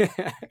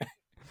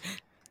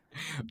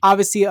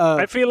 Obviously, I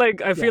yeah. feel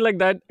like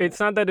that it's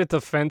not that it's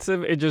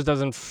offensive, it just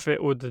doesn't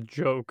fit with the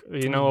joke.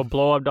 You know, a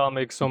blow up doll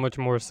makes so much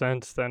more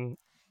sense than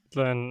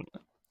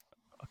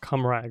a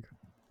cum rag.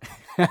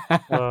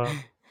 Uh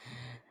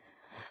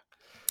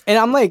And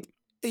I'm like,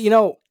 you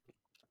know,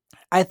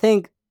 I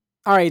think,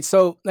 all right,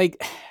 so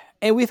like,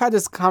 and we've had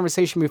this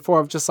conversation before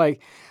of just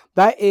like,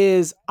 that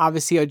is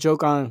obviously a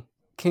joke on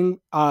Kim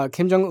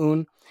Jong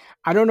Un.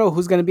 I don't know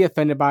who's going to be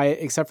offended by it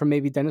except for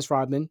maybe Dennis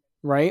Rodman,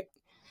 right?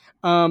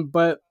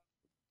 But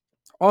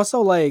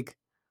also like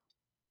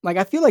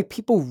I feel like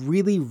people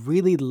really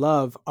really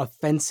love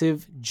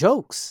offensive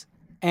jokes,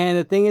 and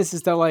the thing is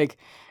that like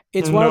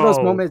it's one of those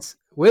no. moments.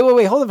 Wait,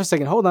 hold on for a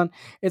second, hold on.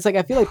 It's like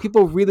I feel like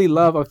people really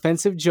love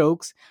offensive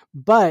jokes,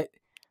 but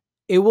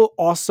it will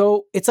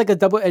also it's like a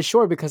double-edged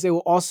sword because it will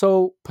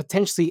also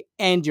potentially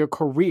end your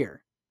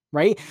career,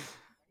 right?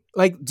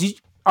 Like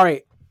all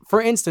right,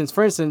 for instance,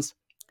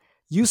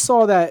 you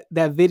saw that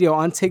video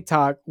on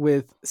TikTok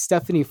with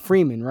Stephanie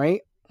Freeman,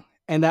 right?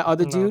 And that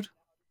other No. dude.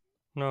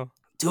 No.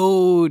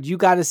 Dude, you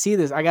got to see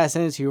this. I got to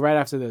send it to you right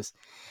after this.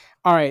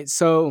 All right,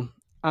 so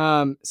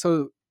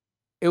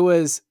it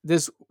was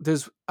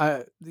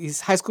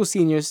these high school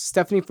seniors,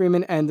 Stephanie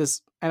Freeman and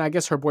this and I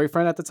guess her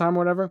boyfriend at the time or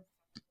whatever.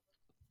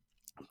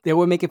 They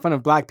were making fun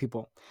of black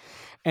people.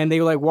 And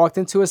they like walked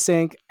into a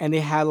sink and they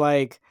had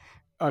like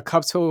a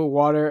cups filled with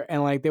water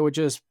and like they were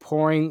just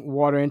pouring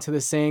water into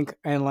the sink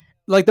and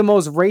like the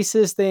most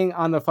racist thing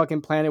on the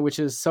fucking planet, which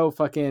is so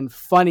fucking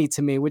funny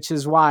to me, which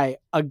is why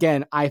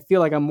again I feel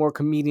like I'm more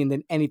comedian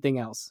than anything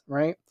else,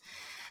 right?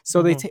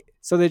 So Mhm.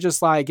 so they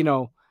just like, you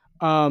know,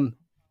 um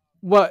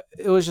what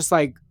it was just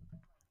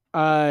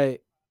uh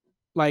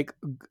like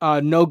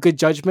no good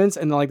judgments,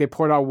 and then like they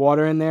poured out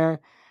water in there.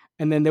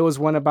 And then there was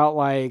one about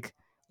like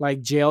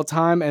jail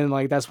time, and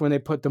like that's when they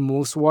put the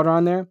moose water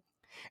on there.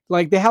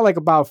 Like they had like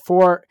about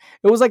four.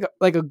 It was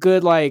like a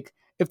good like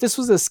if this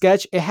was a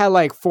sketch, it had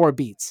like four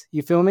beats.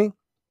 You feel me?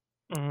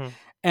 Mhm.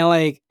 And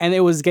like and it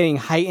was getting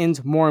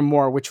heightened more and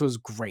more, which was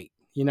great.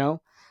 You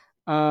know,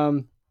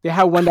 they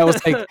had one that was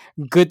like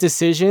good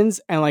decisions,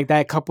 and like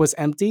that cup was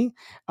empty.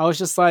 I was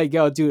just like,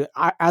 yo, dude.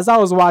 As I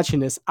was watching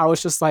this, I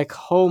was just like,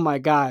 oh my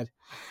god,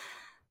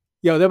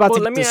 yo, they're about to But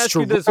get let me ask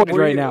you destroyed this: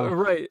 Were right you now.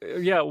 right?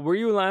 Yeah, were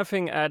you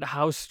laughing at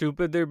how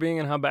stupid they're being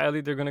and how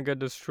badly they're gonna get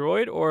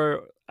destroyed,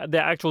 or the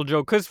actual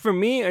joke? Because for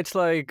me, it's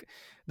like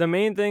the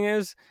main thing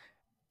is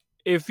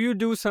if you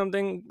do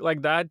something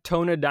like that,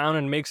 tone it down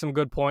and make some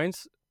good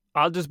points.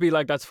 I'll just be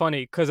like, that's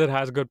funny because it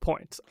has good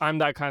points. I'm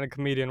that kind of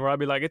comedian where I'll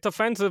be like, it's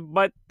offensive,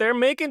 but they're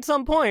making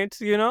some points,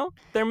 you know?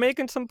 They're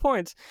making some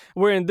points.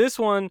 Where in this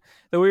one,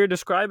 the way you're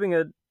describing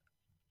it,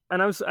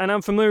 and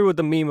I'm familiar with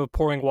the meme of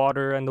pouring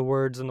water and the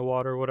words in the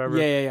water, whatever.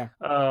 Yeah, yeah,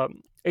 yeah.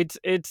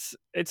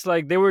 It's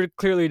like they were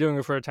clearly doing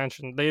it for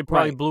attention. They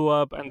probably Right. blew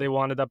up and they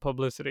wanted that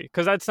publicity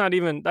because that's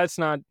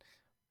not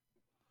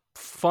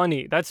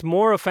funny. That's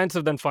more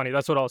offensive than funny.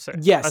 That's what I'll say.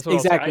 Yes, That's what I'll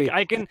say.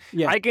 exactly.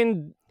 Yes. I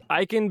can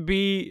I can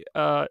be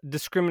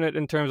discriminate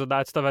in terms of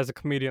that stuff as a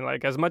comedian.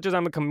 Like as much as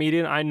I'm a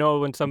comedian, I know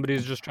when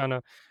somebody's just trying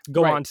to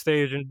go Right. on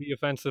stage and be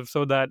offensive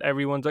so that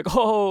everyone's like,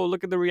 "Oh,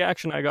 look at the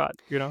reaction I got,"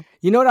 you know?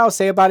 You know what I'll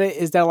say about it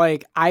is that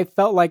like I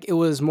felt like it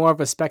was more of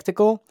a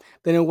spectacle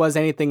than it was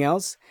anything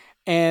else.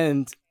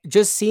 And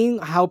just seeing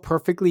how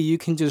perfectly you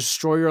can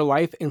destroy your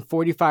life in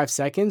 45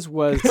 seconds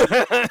was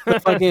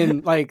the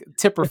fucking like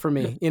tipper for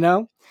me, you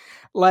know?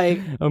 Like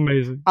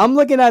Amazing. I'm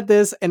looking at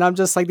this and I'm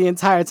just like the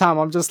entire time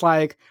I'm just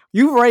like,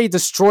 you've already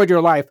destroyed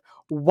your life.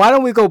 Why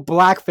don't we go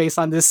blackface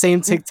on this same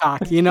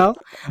TikTok, you know?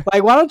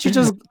 Like why don't you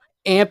just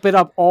amp it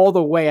up all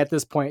the way at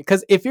this point?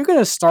 Cuz if you're going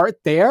to start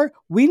there,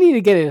 we need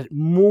to get it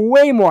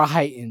way more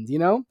heightened, you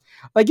know?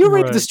 Like you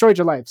already Right. destroyed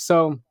your life.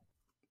 So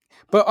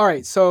but all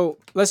right, so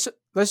let's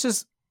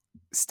just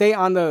stay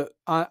on the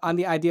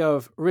idea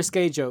of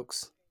risque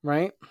jokes,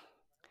 right?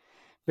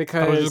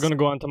 I was just Because gonna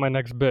go on to my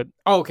next bit.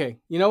 oh, okay,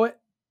 you know what?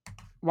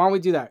 Why don't we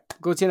do that?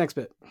 Go to your next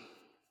bit.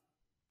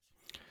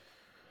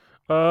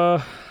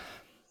 Uh,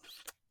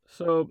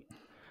 so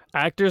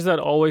actors that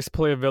always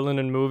play a villain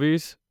in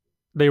movies,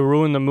 they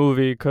ruin the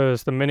movie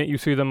because the minute you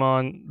see them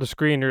on the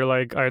screen, you're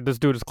like, all right, this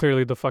dude is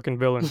clearly the fucking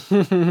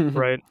villain,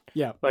 right?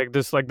 Yeah. Like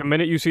this, like the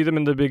minute you see them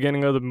in the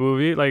beginning of the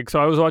movie, like so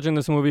I was watching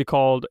this movie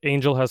called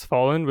Angel Has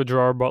Fallen with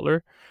Gerard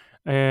Butler,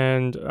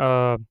 and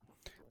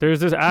there's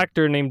this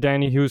actor named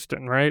Danny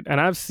Houston, right? And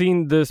I've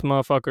seen this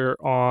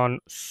motherfucker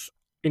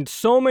in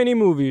so many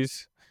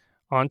movies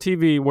on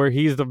TV where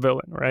he's the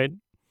villain, right?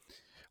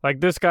 Like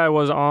this guy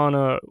was on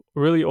a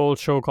really old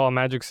show called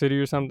Magic City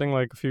or something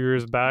like a few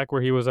years back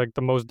where he was like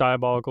the most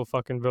diabolical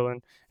fucking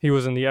villain. He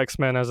was in the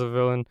X-Men as a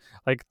villain.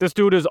 Like this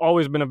dude has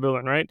always been a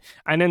villain, right?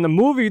 And in the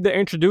movie they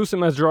introduce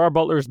him as Gerard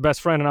Butler's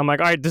best friend and I'm like,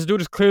 "All right, this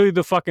dude is clearly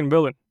the fucking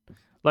villain."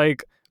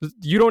 Like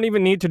you don't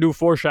even need to do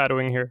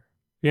foreshadowing here,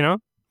 you know?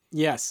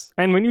 Yes.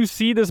 And when you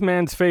see this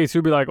man's face,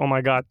 you'll be like, "Oh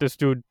my god, this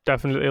dude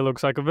definitely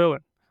looks like a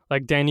villain."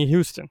 Like Danny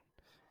Houston.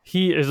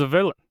 He is a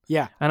villain.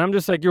 Yeah. And I'm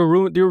just like, you're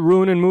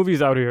ruining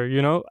movies out here,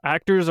 you know?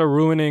 Actors are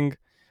ruining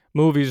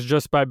movies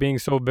just by being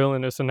so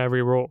villainous in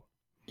every role.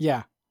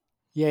 Yeah.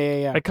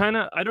 Yeah. I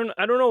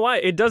don't know why.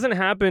 It doesn't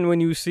happen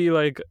when you see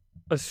like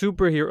a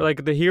superhero,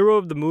 like the hero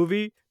of the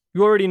movie.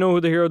 You already know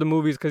who the hero of the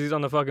movie is because he's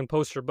on the fucking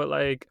poster. But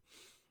like,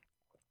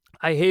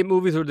 I hate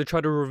movies where they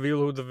try to reveal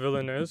who the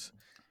villain is.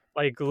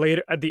 Like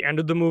later at the end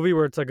of the movie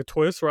where it's like a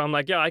twist where I'm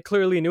like, yeah, I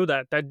clearly knew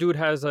that. That dude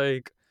has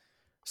like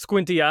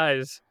squinty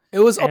eyes. It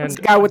was always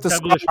the guy with the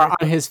scar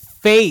on his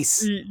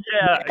face.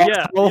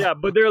 Yeah.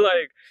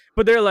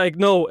 But they're like,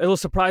 no, it'll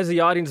surprise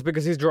the audience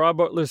because he's Gerard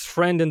Butler's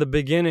friend in the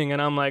beginning.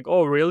 And I'm like,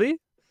 oh, really?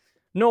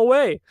 No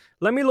way.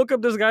 Let me look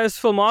up this guy's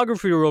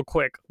filmography real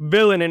quick.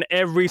 Villain in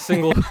every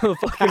single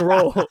fucking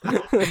role.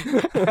 Like,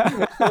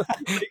 are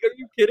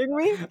you kidding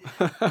me?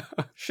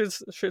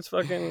 Shit's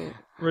fucking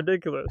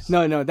ridiculous.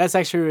 No, that's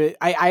actually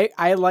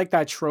I like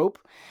that trope.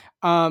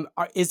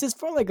 Is this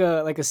for like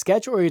a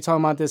sketch or are you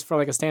talking about this for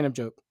like a stand-up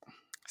joke?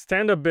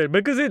 Stand-up bit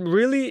because it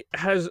really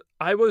has.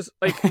 I was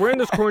like, we're in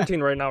this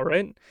quarantine right now,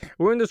 right?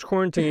 We're in this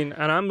quarantine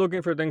and I'm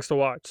looking for things to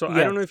watch. So I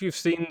don't know if you've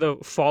seen the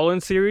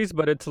Fallen series,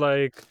 but it's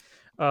like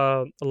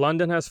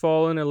London Has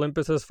Fallen,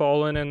 Olympus Has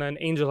Fallen, and then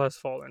Angel Has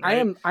Fallen.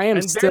 Right? I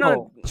am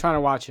still trying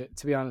to watch it,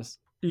 to be honest.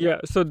 Yeah,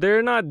 so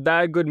they're not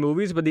that good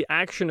movies, but the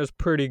action is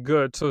pretty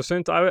good. So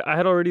since I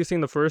had already seen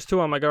the first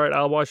two, I'm like, all right,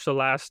 I'll watch the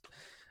last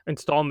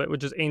installment,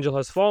 which is Angel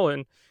Has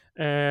Fallen.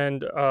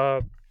 And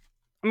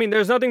I mean,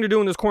 there's nothing to do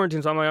in this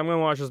quarantine, so I'm like, I'm gonna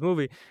watch this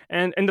movie.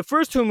 And in the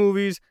first two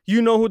movies,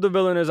 you know who the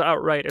villain is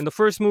outright. In the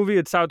first movie,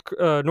 it's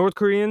North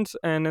Koreans,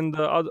 and in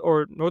the other,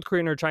 or North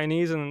Korean or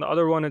Chinese, and in the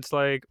other one, it's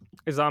like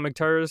Islamic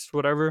terrorists,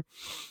 whatever.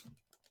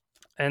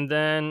 And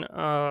then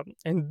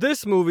in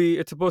this movie,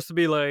 it's supposed to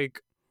be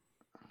like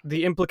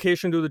the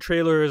implication to the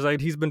trailer is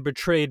like he's been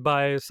betrayed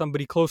by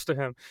somebody close to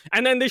him.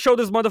 And then they show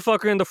this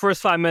motherfucker in the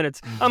first 5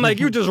 minutes. I'm like,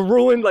 you just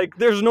ruined, like,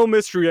 there's no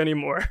mystery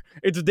anymore.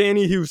 It's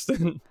Danny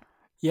Houston.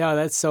 Yeah,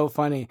 that's so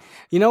funny.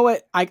 You know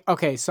what?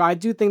 So I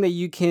do think that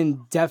you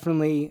can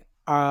definitely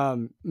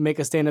make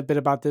a stand-up bit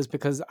about this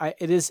because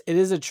it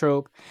is a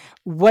trope.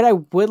 What I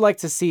would like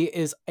to see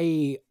is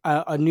a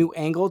new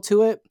angle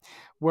to it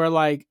where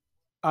like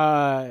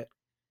like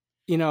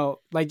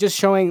just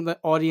showing the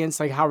audience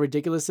like how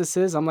ridiculous this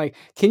is. I'm like,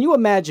 can you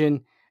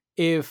imagine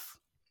if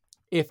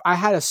I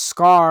had a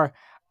scar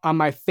on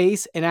my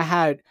face and I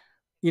had,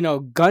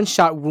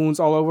 gunshot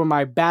wounds all over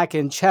my back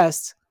and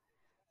chest,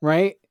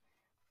 right?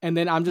 And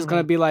then I'm just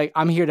going to be like,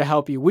 I'm here to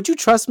help you. Would you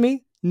trust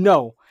me?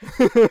 No.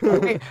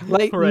 Okay?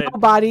 Like right.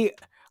 Nobody,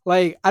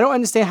 like, I don't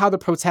understand how the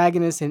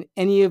protagonist in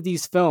any of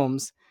these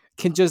films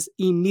can just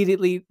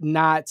immediately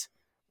not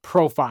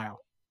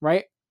profile,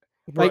 right?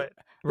 Like,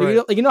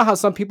 right. You know how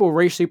some people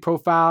racially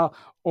profile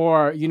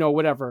or,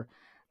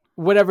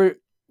 whatever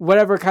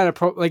kind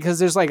of because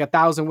there's like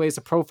 1,000 ways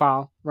to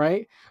profile,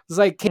 right? It's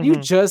like, can you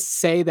just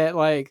say that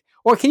like,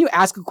 or can you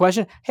ask a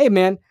question? Hey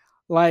man,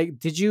 like,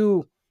 did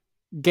you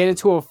get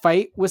into a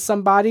fight with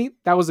somebody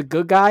that was a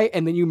good guy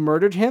and then you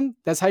murdered him?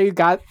 That's how you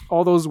got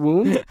all those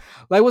wounds?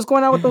 Like, what's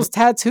going on with those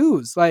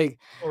tattoos? Like,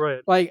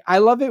 right. Like, I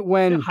love it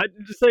when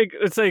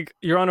it's like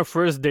you're on a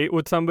first date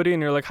with somebody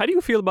and you're like, how do you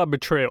feel about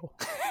betrayal?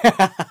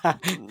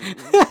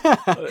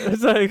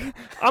 It's like,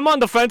 I'm on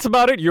the fence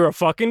about it. You're a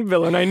fucking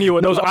villain. I knew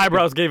it. Those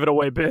eyebrows gave it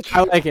away, bitch.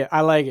 I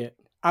like it.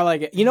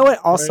 You know what?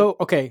 Also,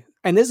 right. Okay.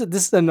 And this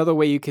is another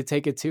way you could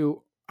take it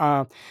too,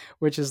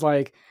 which is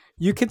like,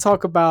 you can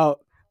talk about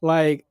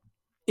like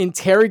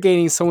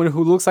interrogating someone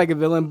who looks like a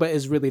villain but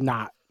is really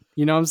not.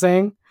 You know what I'm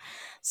saying?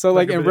 So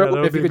like in real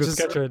life, you could just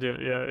sketch idea.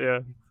 Yeah.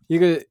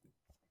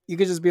 You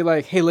could just be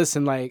like, hey,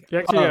 listen, like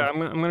actually, I'm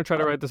gonna try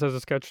to write this as a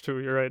sketch too.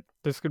 You're right.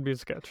 This could be a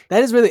sketch.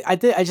 That is really I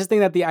just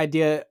think that the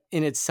idea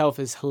in itself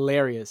is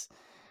hilarious.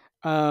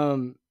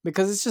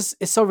 Because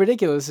it's so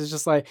ridiculous. It's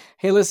just like,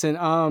 hey, listen,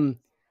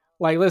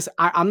 listen,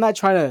 I'm not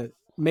trying to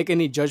make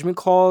any judgment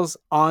calls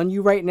on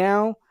you right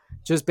now,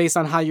 just based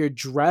on how you're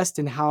dressed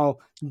and how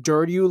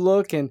dirty you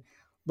look and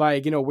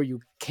like, where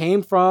you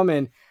came from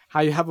and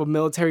how you have a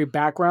military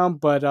background,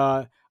 but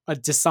a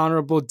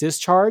dishonorable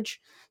discharge.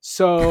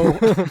 So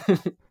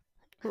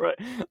right.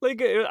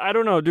 Like, I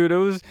don't know,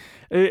 dude.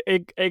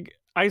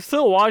 I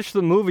still watched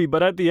the movie,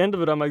 but at the end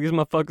of it, I'm like, these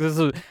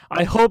motherfuckers.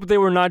 I hope they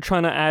were not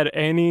trying to add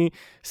any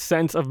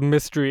sense of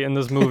mystery in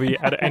this movie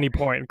at any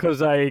point,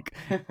 because like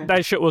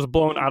that shit was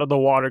blown out of the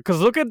water. Because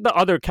look at the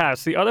other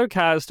cast. The other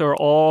cast are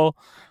all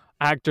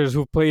actors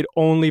who played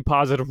only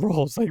positive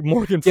roles, like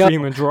Morgan Yep.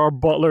 Freeman, Gerard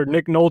Butler,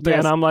 Nick Nolte,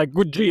 and Yes. I'm like,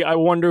 gee, I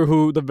wonder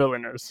who the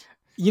villain is.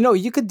 You know,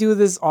 you could do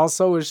this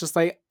also. It's just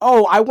like,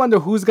 oh, I wonder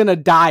who's gonna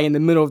die in the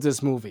middle of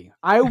this movie.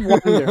 I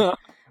wonder,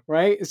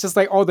 right? It's just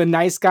like, oh, the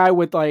nice guy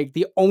with like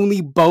the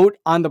only boat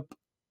on the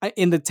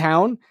in the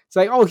town. It's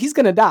like, oh, he's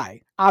gonna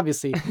die.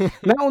 Obviously,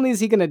 not only is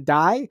he gonna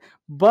die,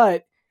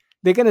 but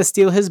they're gonna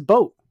steal his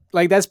boat.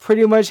 Like that's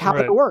pretty much how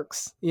Right. it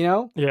works, you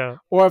know. Yeah.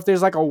 Or if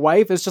there's like a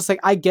wife, it's just like,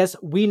 I guess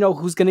we know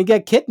who's gonna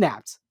get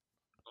kidnapped.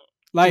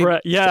 Like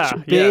Right. Yeah. such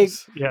a big,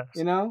 Yes. Yes.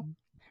 you know.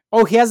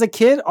 Oh, he has a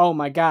kid. Oh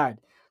my god.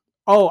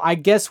 Oh, I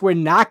guess we're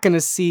not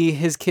gonna see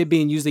his kid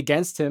being used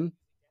against him,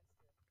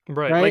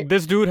 Right. right? Like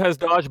this dude has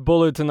dodged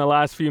bullets in the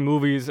last few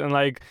movies, and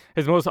like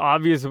his most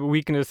obvious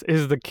weakness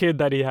is the kid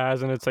that he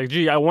has, and it's like,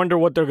 gee, I wonder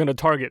what they're gonna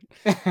target.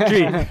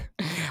 Gee,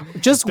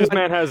 just this one,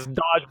 man has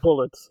dodged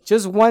bullets.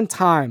 just one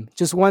time,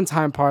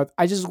 Parth.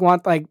 I just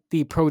want like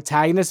the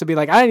protagonist to be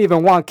like, I didn't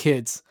even want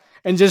kids,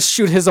 and just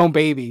shoot his own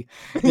baby.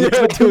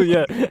 Yeah, dude.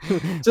 Yeah.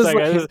 It's Just like,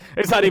 like-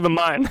 it's not even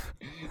mine.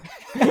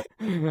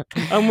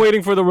 I'm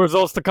waiting for the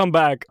results to come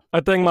back. I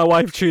think my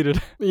wife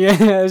cheated.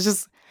 Yeah, it's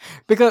just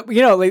because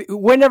like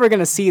we're never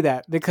gonna see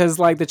that because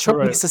like the trope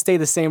Right. needs to stay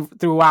the same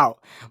throughout.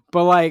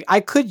 But like I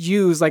could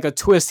use like a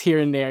twist here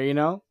and there,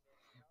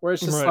 where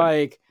it's just Right.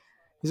 like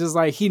it's just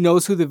like he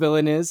knows who the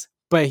villain is,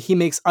 but he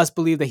makes us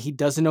believe that he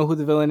doesn't know who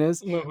the villain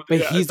is, but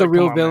Yeah, he's it's the like,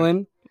 real come on, man.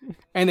 villain,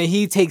 and then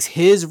he takes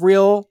his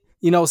real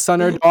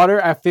son or daughter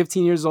at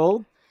 15 years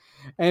old,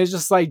 and it's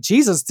just like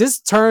Jesus, this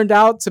turned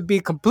out to be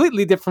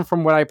completely different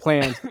from what I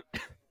planned,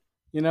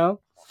 you know.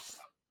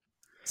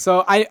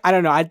 So I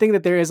don't know. I think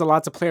that there is a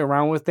lot to play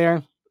around with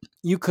there.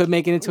 You could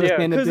make it into a Yeah,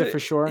 stand-up 'cause bit for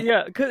sure.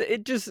 Yeah, because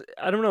it just,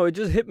 I don't know, it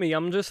just hit me.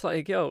 I'm just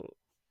like, yo,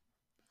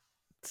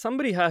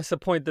 somebody has to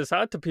point this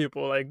out to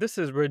people. Like, this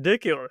is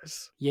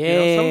ridiculous.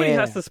 Somebody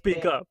has Yeah. to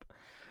speak up.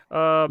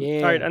 All right,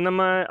 Yeah. and then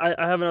I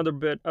have another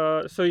bit.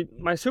 So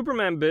my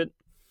Superman bit,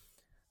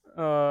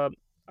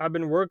 I've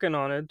been working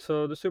on it.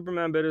 So the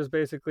Superman bit is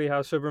basically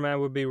how Superman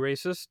would be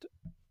racist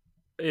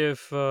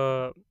if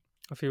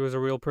he was a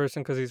real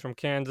person, because he's from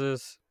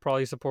Kansas,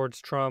 probably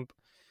supports Trump,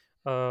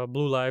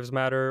 Blue Lives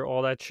Matter,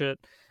 all that shit.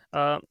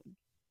 And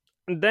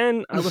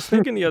then I was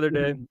thinking the other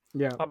day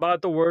Yeah.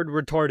 about the word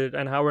retarded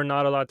and how we're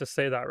not allowed to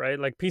say that, right?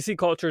 Like PC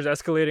culture is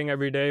escalating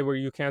every day where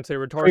you can't say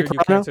retarded, you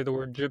Pre-corona? can't say the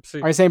word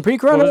gypsy. Are you saying What was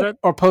pre-corona that?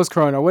 or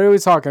post-corona? What are we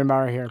talking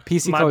about right here?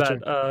 PC My culture.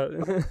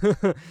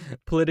 bad.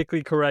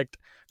 Politically correct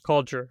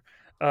culture.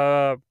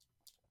 And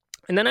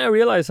then I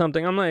realized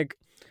something. I'm like,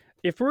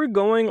 if we're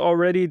going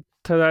already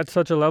to that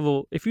such a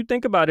level, if you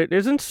think about it,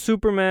 isn't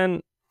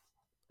Superman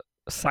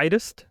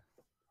sightist?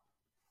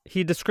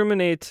 He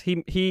discriminates.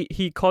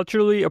 He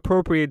culturally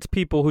appropriates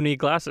people who need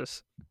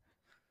glasses.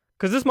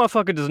 Because this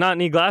motherfucker does not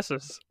need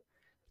glasses.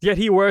 Yet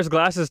he wears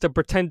glasses to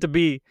pretend to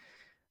be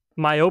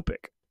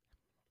myopic.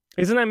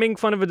 Isn't that making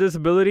fun of a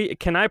disability?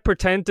 Can I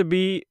pretend to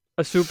be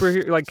a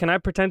superhero? Like, can I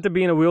pretend to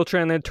be in a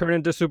wheelchair and then turn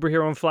into a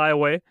superhero and fly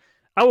away?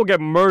 I will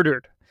get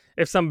murdered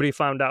if somebody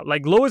found out.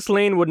 Like, Lois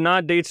Lane would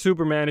not date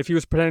Superman if he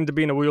was pretending to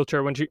be in a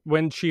wheelchair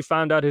when she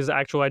found out his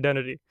actual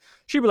identity.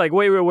 She'd be like,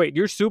 wait,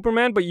 you're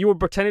Superman, but you were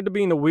pretending to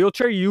be in a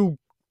wheelchair? You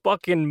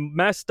fucking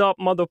messed up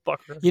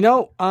motherfucker.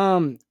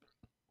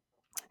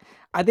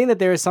 I think that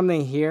there is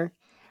something here,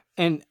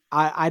 and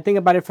I think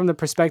about it from the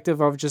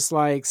perspective of just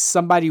like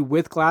somebody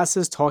with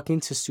glasses talking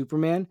to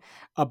Superman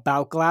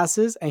about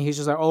glasses, and he's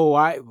just like, oh,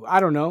 I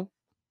don't know,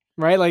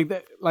 right? Like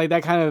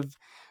that kind of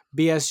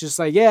BS. Just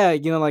like, yeah,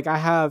 like I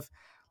have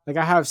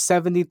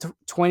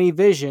 70/20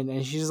 vision,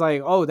 and she's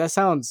like, oh, that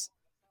sounds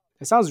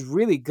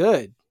really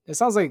good. It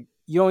sounds like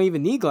you don't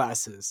even need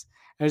glasses.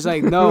 And it's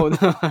like, no,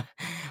 no.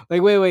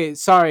 Like, wait,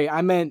 sorry,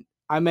 I meant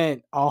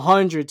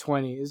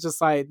 120. It's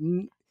just like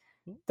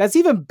that's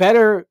even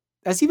better.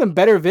 That's even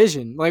better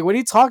vision. Like, what are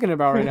you talking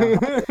about right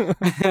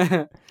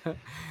now?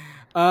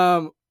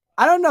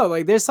 I don't know.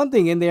 Like, there's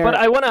something in there. But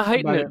I want to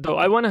heighten about it, it. though.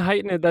 I want to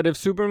heighten it that if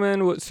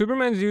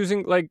Superman's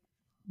using, like,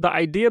 the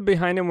idea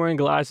behind him wearing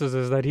glasses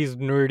is that he's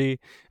nerdy,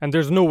 and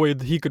there's no way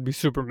that he could be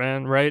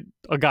Superman, right?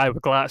 A guy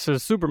with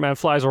glasses. Superman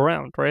flies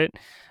around, right?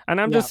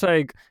 And I'm Yeah. just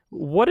like,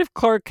 what if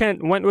Clark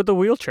Kent went with a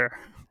wheelchair?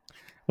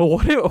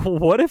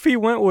 What if he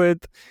went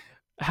with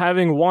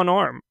having one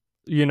arm,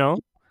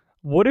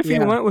 What if he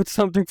Yeah. went with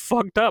something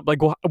fucked up? Like,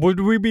 would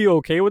we be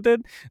okay with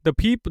it?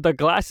 The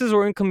glasses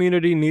wearing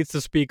community needs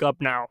to speak up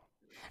now.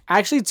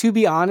 Actually, to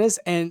be honest,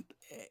 and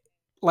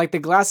like the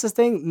glasses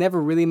thing never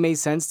really made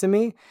sense to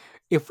me.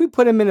 If we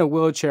put him in a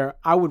wheelchair,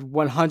 I would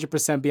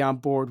 100% be on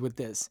board with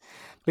this.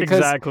 Because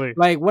Exactly.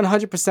 like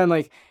 100%,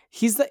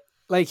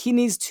 like he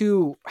needs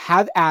to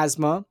have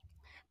asthma,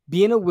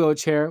 be in a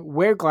wheelchair,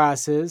 wear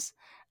glasses,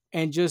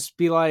 and just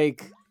be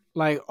like,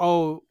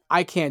 oh,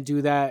 I can't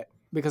do that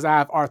because I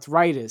have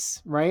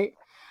arthritis, right?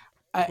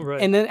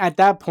 Right. And then at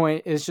that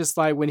point, it's just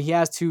like when he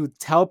has to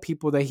tell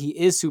people that he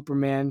is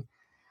Superman,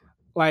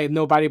 like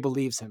nobody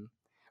believes him.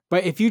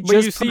 But if you But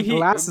you just see, put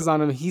glasses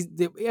on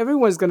him,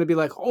 everyone's gonna be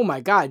like, "Oh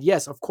my god,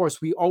 yes, of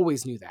course, we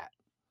always knew that."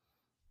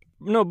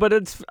 no,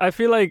 but I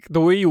feel like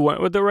the way you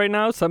went with it right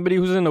now, somebody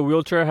who's in a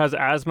wheelchair has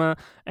asthma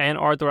and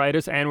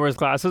arthritis and wears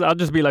glasses. I'll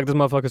just be like, this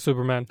motherfucker's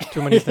Superman.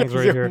 Too many things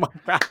right here.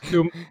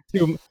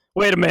 Too.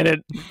 Wait a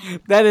minute.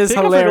 That is Take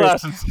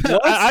hilarious. off your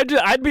glasses.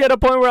 I'd be at a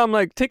point where I'm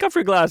like, take off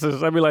your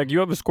glasses. I'd be like, you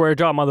have a square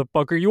jaw,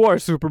 motherfucker. You are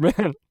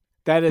Superman.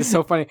 That is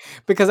so funny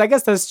because I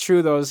guess that's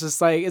true though. It's just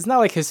like it's not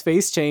like his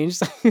face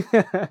changed.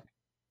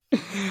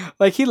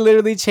 Like he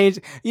literally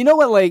changed. You know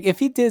what? Like if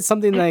he did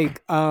something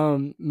like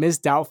Miss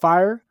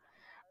Doubtfire,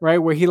 right,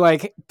 where he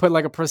like put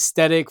like a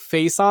prosthetic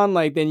face on,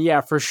 like then yeah,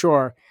 for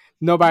sure,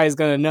 nobody's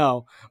gonna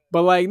know.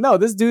 But like no,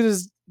 this dude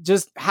is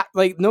just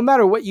like no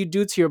matter what you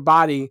do to your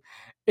body,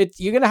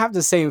 you're gonna have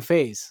the same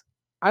face.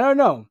 I don't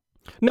know.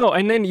 No,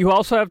 and then you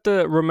also have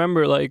to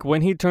remember, like,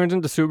 when he turns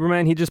into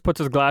Superman, he just puts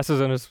his glasses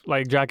in his,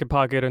 like, jacket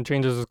pocket and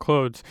changes his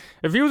clothes.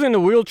 If he was in a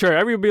wheelchair,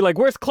 everybody would be like,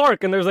 where's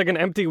Clark? And there's, like, an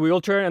empty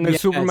wheelchair, and there's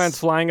Superman's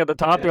flying at the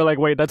top. They're like,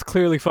 wait, that's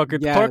clearly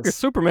fucking Clark is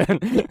Superman.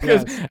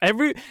 Because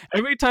every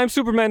time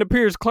Superman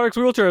appears, Clark's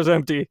wheelchair is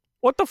empty.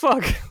 What the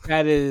fuck?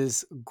 That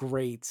is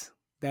great.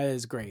 That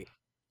is great.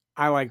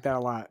 I like that a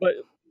lot.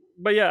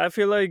 But yeah, I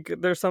feel like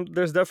there's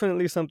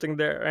definitely something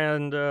there.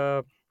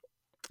 And,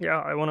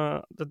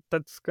 yeah,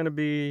 that's going to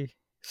be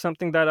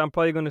something that I'm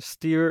probably going to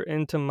steer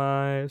into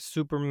my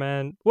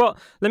Superman. Well,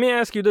 let me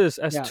ask you this.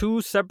 As two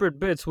separate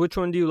bits, which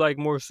one do you like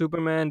more?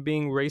 Superman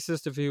being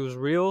racist if he was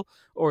real,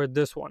 or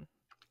this one?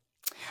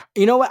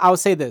 You know what? I'll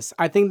say this.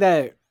 I think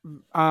that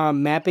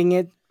mapping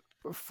it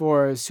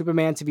for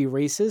Superman to be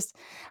racist,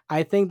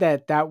 I think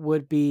that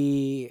would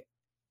be...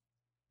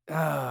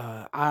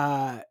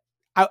 I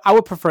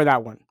would prefer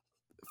that one.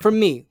 For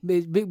me,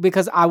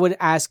 because I would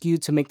ask you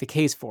to make the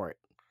case for it.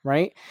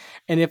 Right.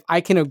 And if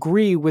I can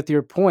agree with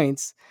your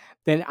points,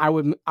 then I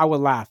would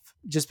laugh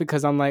just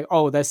because I'm like,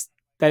 oh, that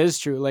is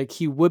true. Like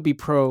he would be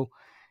pro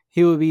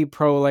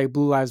like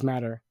Blue Lives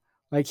Matter.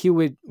 Like he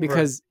would,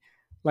 because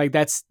like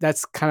that's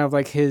kind of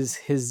like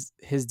his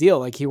deal.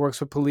 Like he works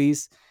for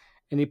police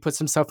and he puts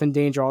himself in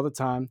danger all the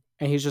time.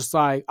 And he's just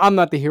like, I'm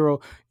not the hero.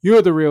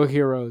 You're the real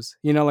heroes.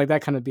 You know, like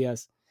that kind of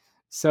BS.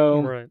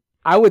 So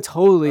I would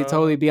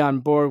totally be on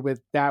board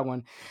with that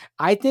one.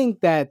 I think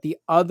that the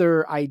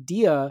other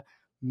idea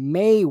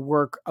may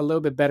work a little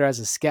bit better as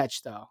a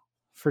sketch though,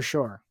 for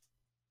sure.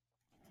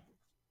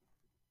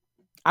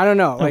 I don't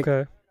know. Like,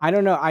 I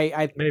don't know.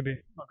 I maybe.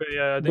 Okay,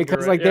 yeah, I think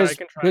because like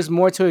there's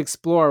more to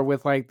explore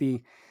with like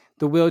the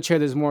wheelchair.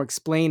 There's more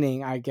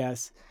explaining, I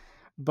guess.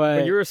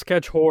 But you're a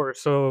sketch whore,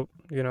 so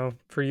you know,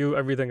 for you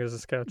everything is a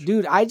sketch.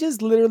 Dude, I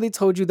just literally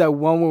told you that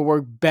one will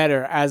work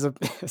better as a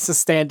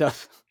stand-up.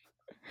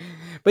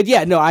 But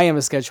yeah, no, I am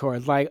a sketch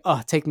whore. Like,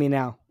 oh, take me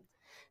now.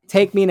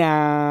 Take me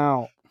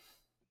now.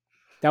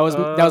 That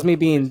was me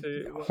being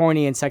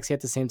horny and sexy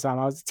at the same time.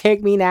 I was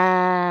take me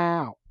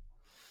now.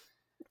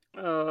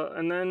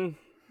 And then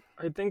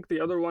I think the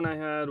other one I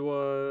had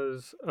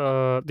was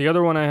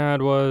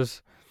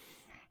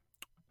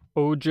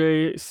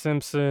O.J.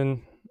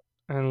 Simpson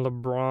and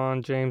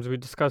LeBron James. We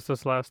discussed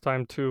this last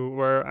time too,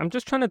 where I'm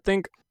just trying to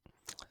think,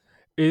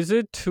 is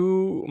it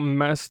too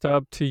messed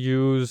up to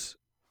use?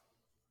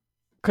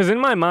 Because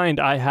in my mind,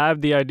 I have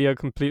the idea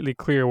completely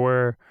clear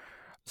where...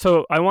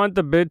 So I want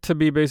the bit to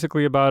be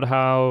basically about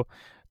how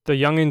the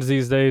youngins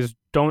these days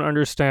don't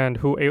understand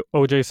who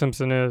O.J.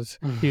 Simpson is.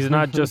 He's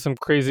not just some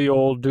crazy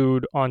old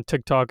dude on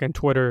TikTok and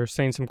Twitter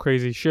saying some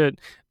crazy shit.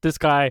 This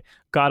guy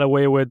got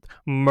away with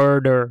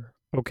murder,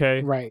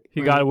 okay? Right.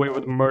 He got away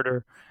with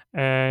murder.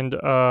 And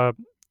the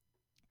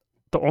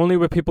only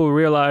way people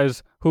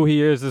realize who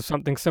he is if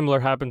something similar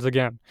happens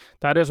again.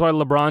 That is why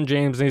LeBron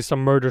James needs to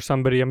murder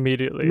somebody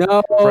immediately.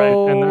 No.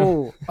 Right? And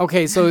then,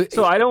 okay, so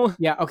I don't...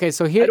 Yeah, okay,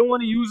 so here... I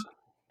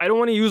don't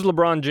want to use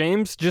LeBron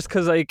James just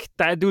because like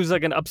that dude's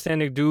like an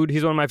upstanding dude.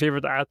 He's one of my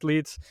favorite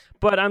athletes.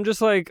 But I'm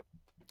just like,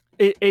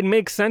 it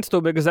makes sense though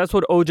because that's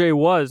what OJ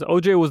was.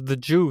 OJ was the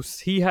juice.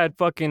 He had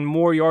fucking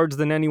more yards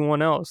than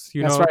anyone else.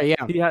 You know? That's right.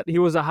 Yeah. He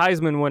was a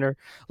Heisman winner.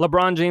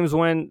 LeBron James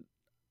went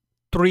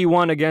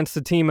 3-1 against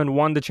the team and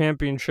won the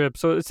championship.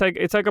 So it's like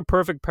a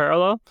perfect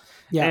parallel.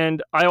 Yeah.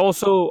 And I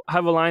also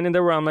have a line in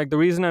there where I'm like, the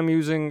reason I'm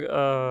using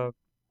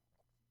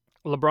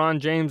LeBron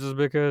James is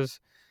because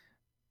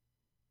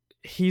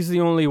he's the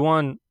only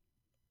one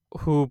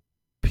who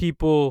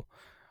people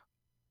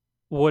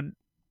would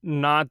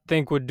not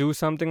think would do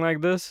something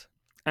like this,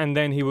 and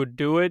then he would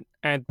do it,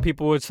 and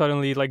people would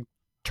suddenly like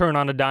turn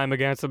on a dime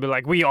against him, be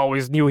like, we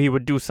always knew he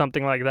would do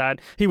something like that.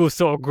 He was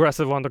so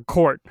aggressive on the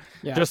court,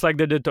 just like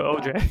they did to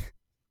OJ.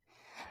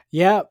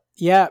 Yeah.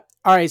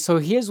 All right, so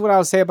here's what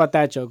I'll say about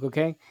that joke,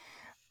 okay?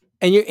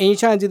 And you're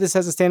trying to do this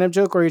as a stand-up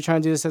joke, or you're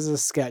trying to do this as a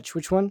sketch?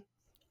 Which one?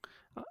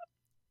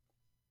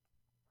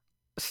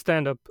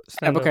 Stand up.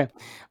 Okay.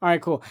 All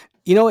right, cool.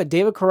 You know what?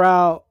 David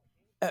Corral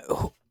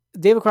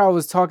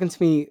was talking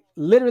to me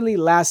literally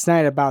last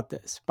night about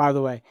this, by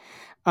the way.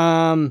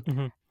 Um,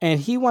 Mm-hmm. and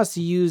he wants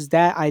to use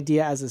that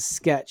idea as a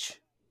sketch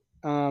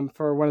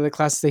for one of the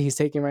classes that he's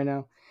taking right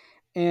now.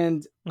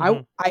 And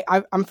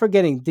Mm-hmm. I'm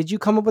forgetting. Did you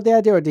come up with the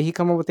idea, or did he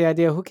come up with the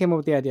idea? Who came up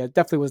with the idea? It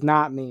definitely was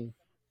not me.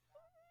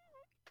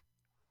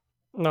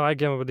 No, I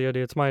came up with the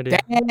idea. It's my idea.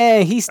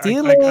 Dang, he's I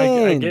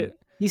stealing. get.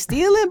 He's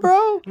stealing,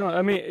 bro. No,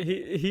 I mean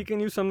he can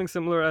use something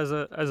similar as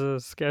a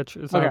sketch.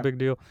 It's not a Okay. big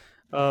deal.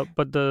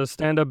 But the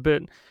stand up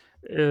bit,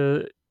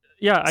 uh,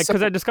 yeah,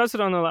 because I So discussed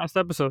it on the last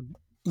episode.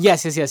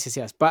 yes.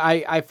 But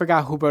I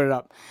forgot who brought it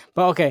up.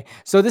 But okay,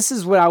 so this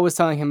is what I was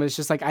telling him. It's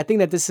just like I think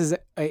that this is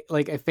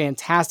like a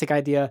fantastic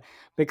idea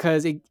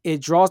because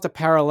it draws the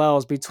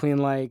parallels between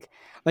like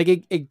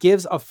it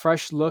gives a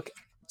fresh look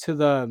to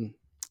the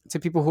to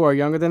people who are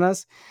younger than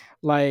us,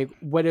 like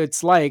what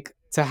it's like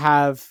to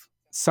have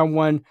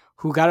someone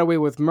who got away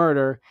with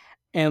murder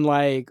and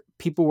like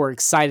people were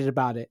excited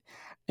about it.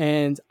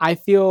 And I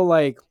feel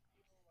like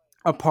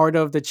a part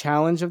of the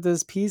challenge of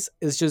this piece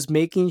is just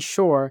making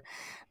sure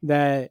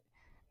that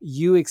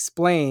you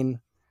explain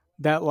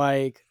that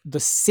like the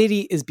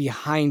city is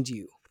behind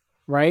you,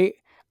 right?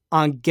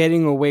 On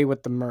getting away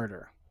with the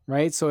murder,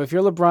 right? So if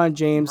you're LeBron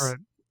James Right.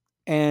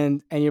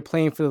 and you're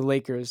playing for the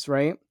Lakers,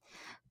 right?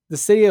 The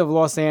city of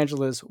Los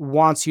Angeles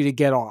wants you to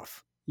get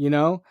off, you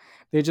know?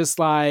 They're just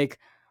like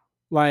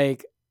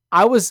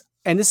I was,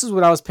 and this is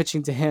what I was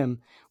pitching to him,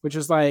 which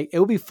was like it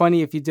would be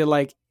funny if you did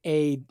like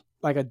a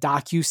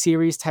docu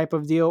series type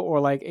of deal or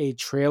like a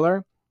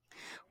trailer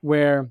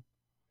where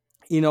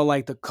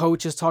like the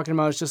coach is talking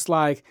about it's just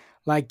like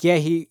yeah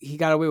he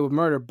got away with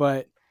murder,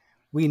 but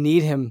we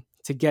need him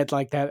to get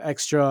like that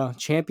extra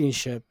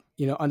championship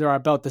under our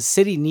belt. The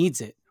city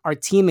needs it, our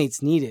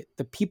teammates need it,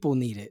 the people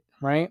need it,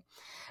 right?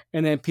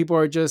 And then people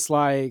are just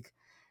like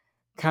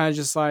kind of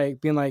just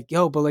like being like,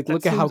 yo, but like That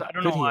look at seems. how I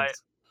don't good know he why.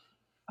 is.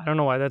 I don't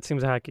know why that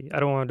seems hacky. I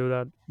don't want to do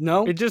that.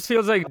 No, It just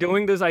feels like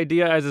doing this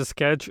idea as a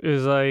sketch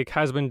is like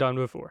has been done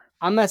before.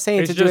 I'm not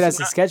saying It's to do it just as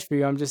a not. sketch for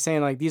you. I'm just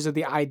saying like these are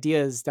the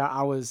ideas that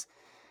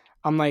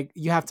I'm like,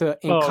 you have to Oh,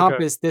 okay.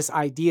 encompass this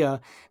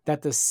idea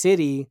that the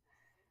city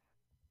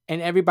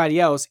and everybody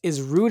else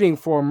is rooting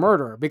for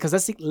murder because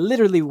that's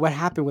literally what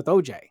happened with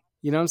OJ.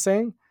 You know what I'm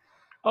saying?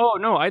 Oh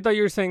no, I thought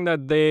you were saying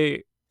that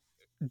they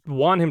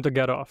want him to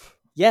get off.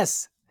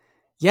 Yes.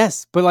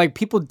 Yes. But like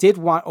people did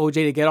want OJ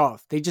to get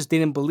off. They just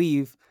didn't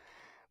believe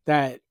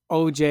that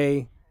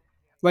OJ,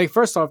 like,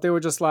 first off, they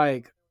were just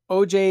like,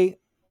 OJ,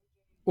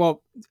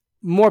 well,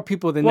 more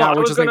people than Well, not I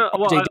were was just like, gonna.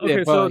 Well, OJ did it.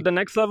 okay. But So like, the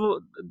next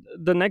level,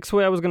 the next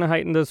way I was gonna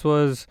heighten this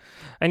was,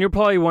 and you're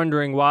probably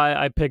wondering why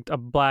I picked a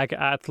black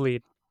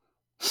athlete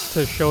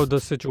to show the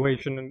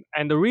situation,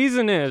 and the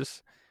reason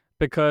is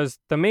because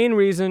the main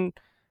reason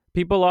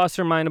people lost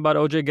their mind about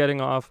OJ getting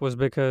off was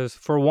because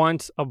for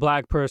once a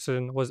black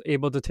person was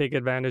able to take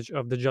advantage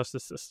of the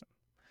justice system.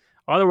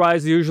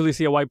 Otherwise, you usually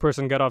see a white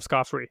person get off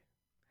scot free.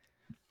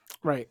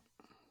 right.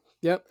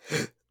 Yep.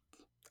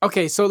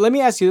 Okay. So let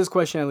me ask you this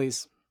question at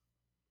least.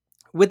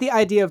 With the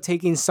idea of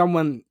taking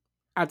someone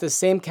at the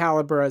same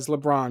caliber as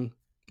LeBron,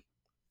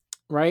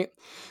 right?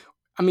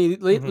 I mean,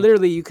 Hmm.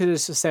 literally, you could have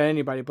just said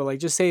anybody, but like,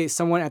 just say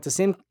someone at the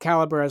same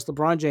caliber as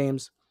LeBron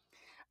James,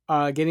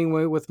 getting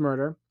away with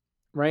murder,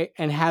 right,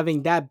 and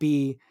having that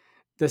be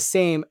the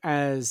same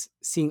as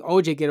seeing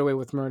OJ get away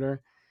with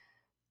murder.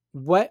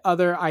 What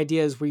other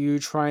ideas were you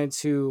trying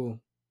to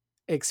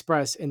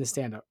express in the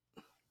stand-up?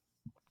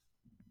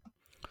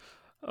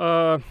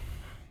 Uh,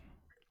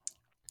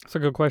 That's a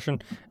good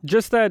question.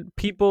 Just that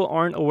people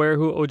aren't aware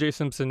who OJ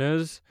Simpson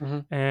is,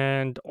 Mm-hmm.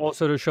 and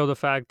also to show the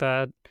fact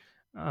that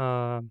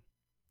uh,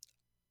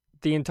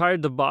 the entire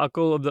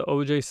debacle of the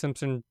OJ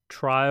Simpson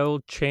trial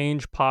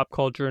changed pop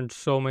culture in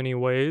so many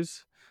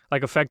ways,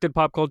 like affected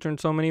pop culture in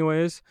so many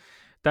ways,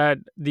 that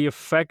the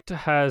effect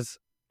has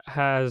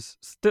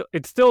still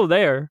it's still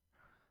there,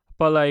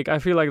 but like I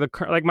feel like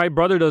like my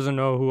brother doesn't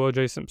know who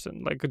OJ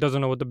Simpson, like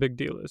doesn't know what the big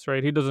deal is,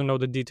 right? He doesn't know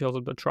the details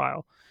of the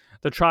trial.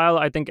 The trial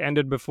I think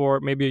ended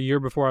before maybe a year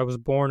before I was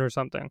born or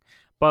something.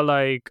 But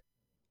like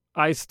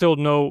I still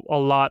know a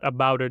lot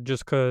about it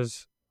just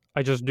cuz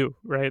I just do,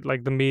 right?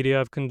 Like the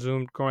media I've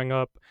consumed growing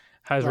up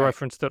has Right.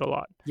 referenced it a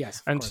lot. Yes,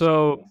 of And course.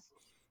 so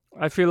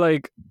I feel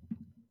like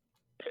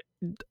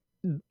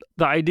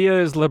the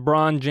idea is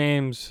LeBron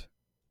James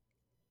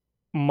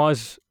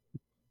must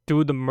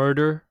do the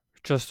murder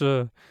just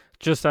to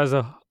just as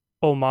a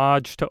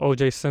homage to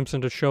OJ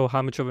Simpson to show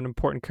how much of an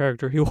important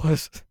character he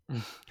was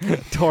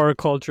to our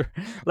culture.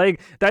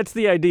 Like that's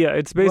the idea.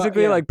 It's Well,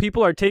 basically yeah. like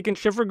people are taking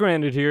shit for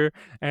granted here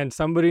and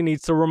somebody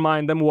needs to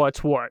remind them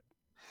what's what.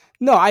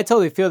 No, I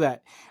totally feel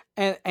that.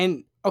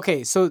 And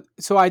okay, so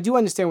I do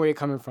understand where you're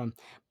coming from.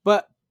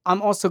 But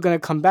I'm also going to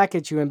come back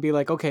at you and be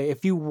like, okay,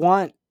 if you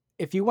want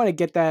to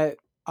get that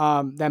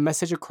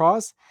message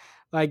across,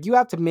 like you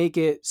have to make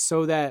it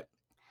so that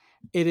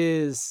it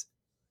is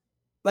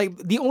like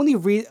the only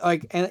reason,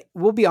 like, and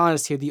we'll be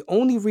honest here, the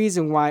only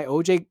reason why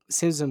OJ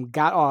Simpson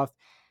got off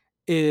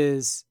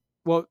is,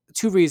 well,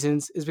 two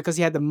reasons, is because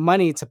he had the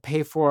money to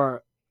pay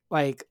for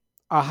like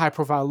a high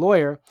profile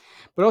lawyer,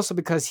 but also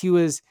because he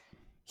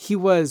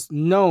was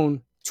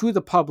known to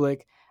the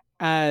public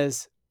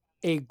as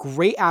a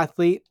great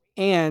athlete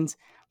and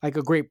like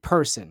a great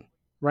person,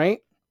 right?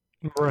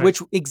 Right.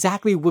 Which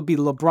exactly would be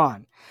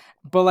LeBron.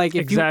 But like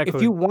if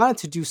Exactly. you wanted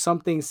to do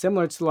something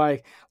similar to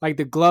like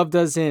the glove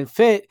doesn't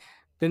fit,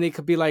 then it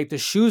could be like the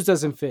shoes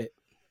doesn't fit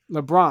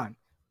LeBron,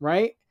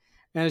 right?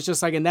 And it's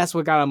just like, and that's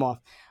what got him off.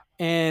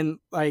 And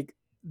like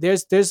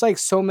there's like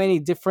so many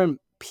different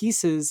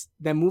pieces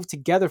that move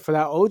together for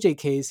that OJ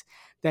case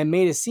that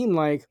made it seem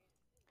like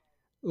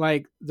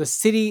the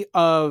city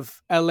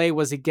of LA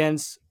was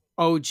against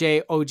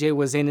OJ, OJ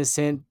was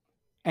innocent,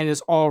 and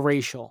it's all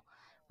racial,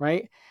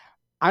 right?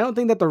 I don't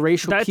think that the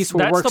racial piece will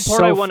That's work the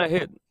part I so. want to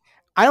hit.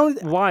 I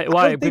don't. Why? I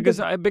Why? don't think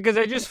that. Because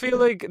I just feel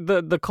like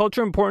the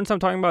culture importance I'm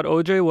talking about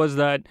OJ was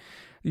that,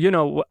 you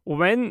know,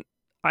 when,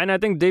 and I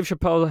think Dave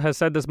Chappelle has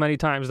said this many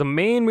times. The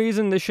main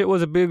reason this shit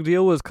was a big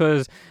deal was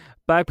because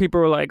black people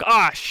were like,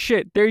 ah,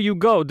 shit, there you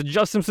go, the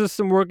justice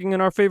system working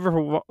in our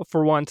favor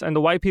for once, and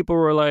the white people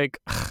were like,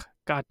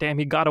 God damn,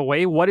 he got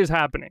away. What is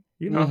happening?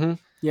 You know.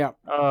 Yeah.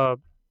 Uh,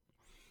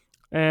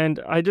 and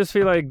I just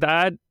feel like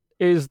that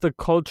is the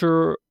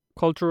cultural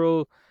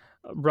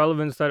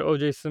relevance that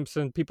OJ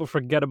Simpson, people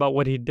forget about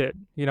what he did.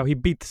 You know, he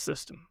beat the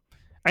system.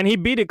 And he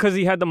beat it because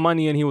he had the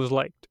money and he was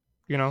liked,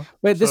 you know?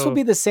 But this would So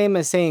be the same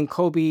as saying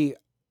Kobe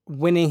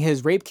winning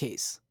his rape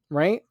case,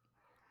 right?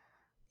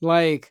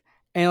 Like,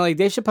 and like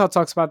Dave Chappelle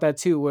talks about that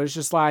too, where it's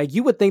just like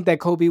you would think that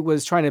Kobe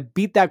was trying to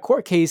beat that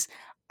court case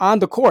on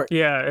the court,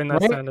 yeah, in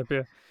that right? stand up,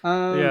 yeah.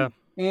 Yeah. Um,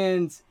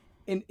 and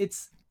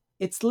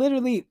it's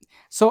literally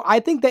so I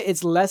think that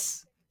it's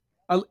less.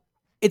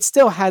 It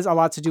still has a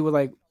lot to do with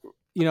like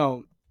you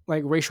know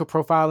like racial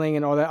profiling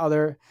and all that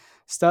other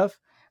stuff,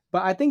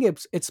 but I think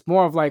it's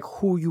more of like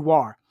who you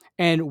are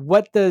and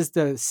what does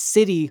the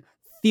city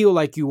feel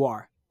like you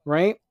are,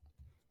 right?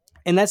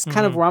 And that's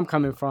kind of Mm-hmm. where I'm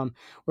coming from,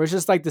 where it's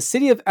just like the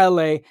city of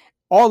LA,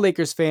 all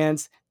Lakers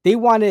fans, they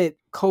wanted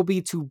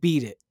Kobe to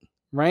beat it,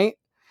 right?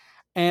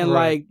 And Right.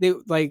 like they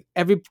like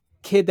every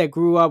kid that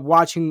grew up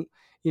watching,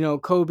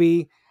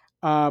 Kobe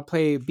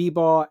play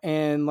b-ball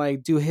and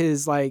like do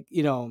his like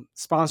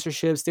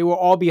sponsorships, they were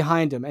all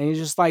behind him, and he's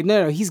just like,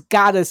 no, he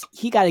got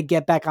to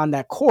get back on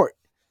that court.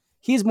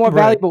 He's more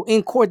Right. valuable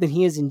in court than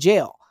he is in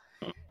jail.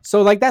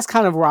 So like that's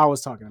kind of where I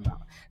was talking about.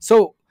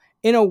 So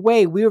in a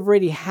way, we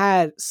already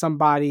had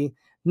somebody,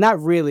 not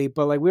really,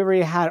 but like we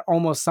already had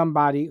almost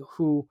somebody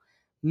who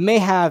may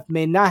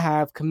not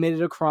have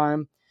committed a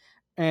crime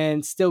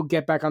and still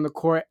get back on the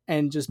court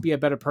and just be a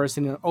better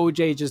person. And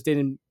OJ just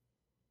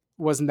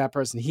wasn't that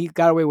person. He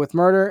got away with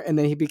murder and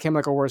then he became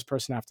like a worse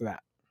person after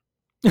that.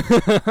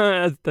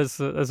 That's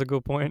a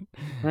good point.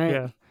 Right.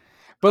 Yeah.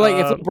 But like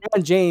if Uh,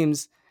 LeBron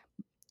James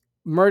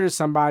murdered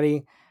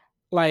somebody,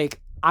 like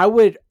I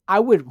would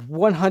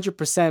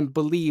 100%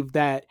 believe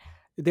that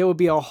there would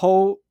be a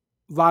whole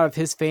lot of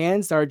his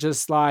fans that are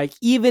just like,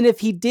 even if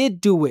he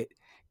did do it,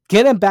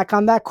 get him back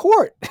on that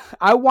court.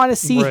 I want to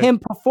see right. him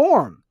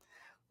perform,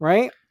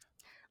 right?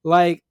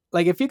 Like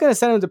if you're gonna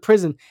send him to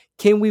prison,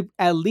 can we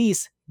at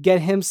least get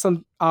him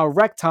some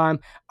rec time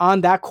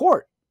on that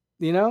court?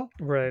 You know,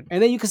 Right.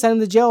 and then you can send him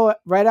to jail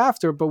right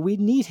after. But we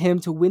need him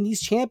to win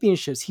these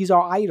championships. He's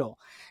our idol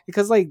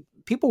because like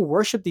people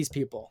worship these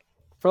people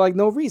for like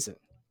no reason,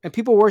 and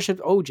people worship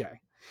OJ.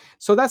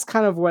 So that's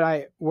kind of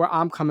where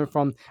I'm coming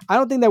from. I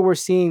don't think that we're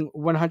seeing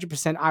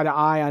 100% eye to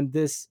eye on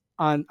this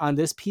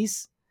this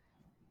piece,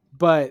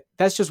 but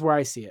that's just where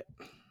I see it.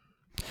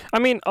 I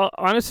mean,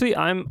 honestly,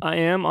 I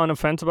am on a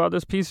fence about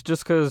this piece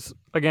just because,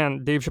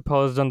 again, Dave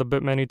Chappelle has done the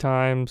bit many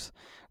times,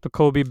 the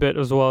Kobe bit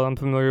as well. I'm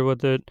familiar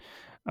with it.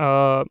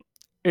 Uh,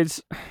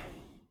 it's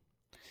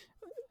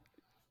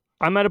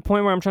I'm at a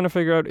point where I'm trying to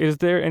figure out, is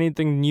there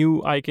anything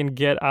new I can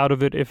get out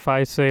of it if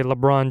I say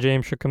LeBron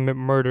James should commit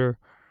murder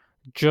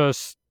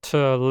just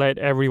to let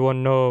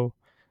everyone know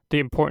the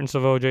importance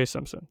of OJ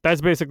Simpson.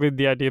 That's basically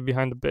the idea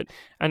behind the bit.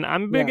 And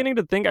I'm Yeah. beginning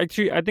to think,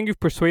 actually, I think you've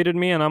persuaded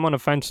me, and I'm on a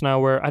fence now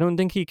where I don't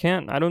think he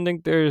can. I don't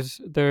think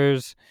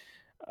there's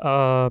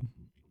uh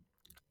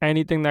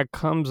anything that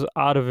comes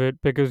out of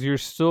it, because you're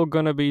still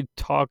gonna be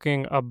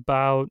talking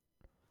about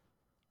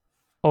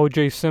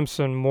OJ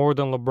Simpson more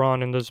than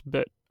LeBron in this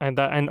bit. And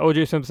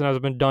OJ Simpson has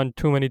been done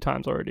too many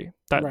times already.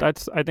 Right.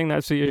 That's I think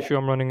that's the issue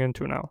I'm running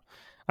into now.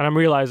 And I'm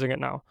realizing it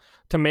now.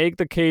 To make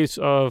the case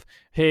of,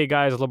 hey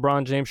guys,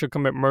 LeBron James should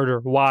commit murder.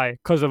 Why?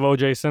 Because of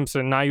OJ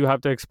Simpson. Now you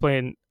have to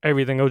explain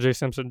everything OJ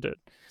Simpson did.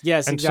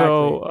 Yes, And exactly.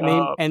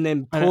 so And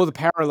then and pull the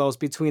parallels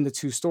between the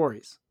two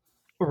stories.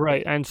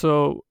 right. And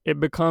so it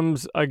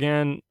becomes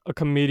again a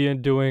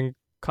comedian doing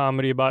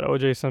comedy about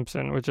OJ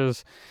Simpson, which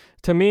is,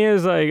 to me,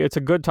 is like, it's a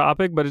good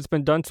topic, but it's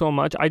been done so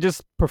much. I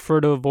just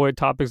prefer to avoid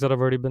topics that have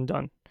already been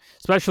done,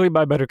 especially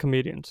by better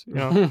comedians, you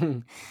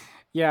know?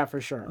 Yeah, for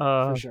sure. For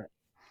Uh sure.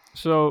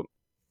 so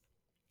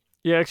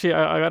yeah, actually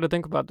I got to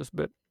think about this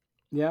bit.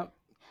 Yeah.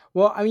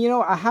 Well, I mean,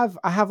 I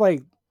have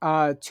like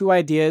two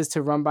ideas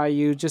to run by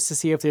you just to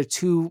see if they're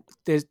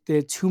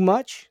too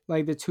much,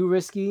 like they're too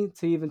risky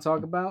to even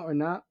talk about or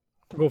not.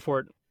 Go for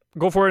it.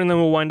 Go for it, and then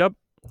we'll wind up.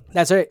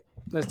 That's right.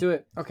 Let's do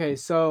it. Okay,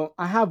 so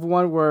I have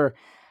one where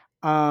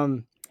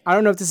um I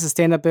don't know if this is a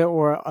stand up bit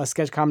or a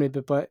sketch comedy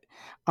bit, but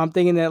I'm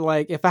thinking that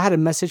like if I had a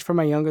message for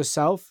my younger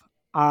self,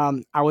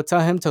 I would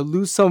tell him to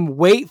lose some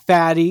weight,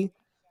 fatty.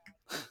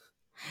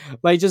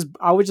 Like just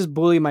I would just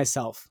bully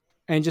myself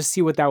and just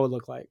see what that would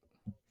look like.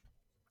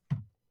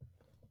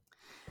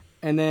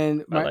 And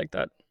I like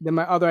that. then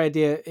my other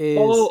idea Oh, is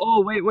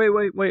oh,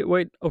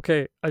 wait.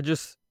 Okay,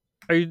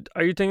 are you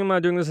thinking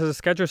about doing this as a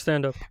sketch or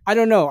stand up? I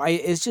don't know.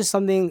 It's just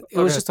something. It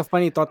was Okay, just a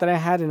funny thought that I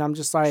had, and I'm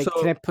just like,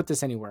 can so I put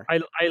this anywhere? I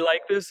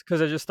like this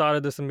because I just thought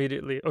of this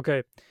immediately.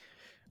 Okay,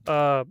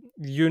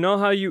 you know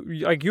how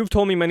like you've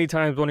told me many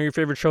times one of your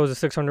favorite shows is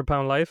 600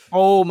 Pound Life,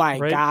 Oh my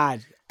right?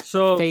 god,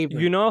 So you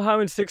favorite. know how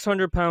in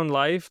 600 Pound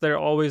Life they're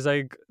always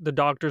like the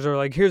doctors are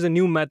like, here's a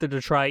new method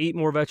to try, eat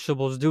more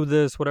vegetables, do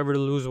this, whatever to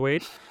lose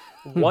weight.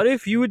 What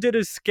if you did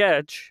a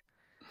sketch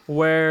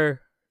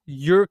where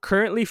you're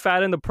currently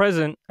fat in the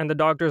present and the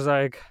doctor's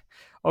like,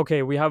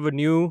 okay, we have a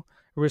new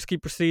risky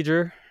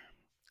procedure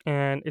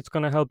and it's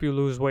going to help you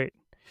lose weight.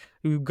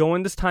 You go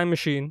in this time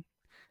machine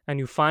and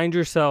you find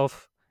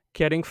yourself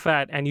getting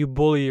fat and you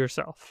bully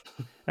yourself.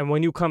 And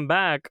when you come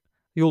back,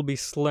 you'll be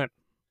slim.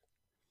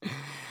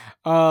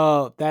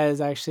 Oh, that is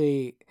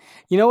actually,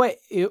 you know what?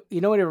 You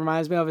know what it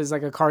reminds me of is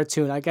like a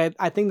cartoon. Like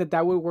I think that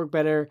that would work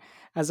better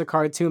as a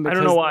cartoon I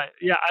don't know because why.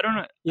 Yeah, I don't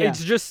know. yeah,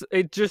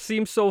 It just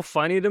seems so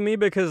funny to me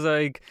because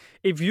like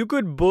if you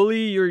could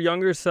bully your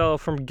younger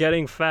self from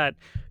getting fat,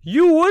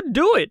 you would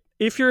do it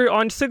if you're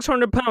on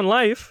 600 Pound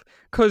Life.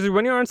 Because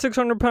when you're on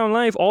 600 Pound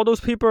Life, all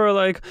those people are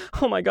like,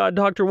 "Oh my God,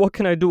 doctor, what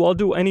can I do? I'll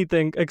do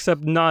anything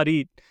except not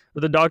eat."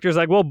 But the doctor's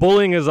like, "Well,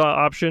 bullying is an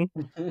option.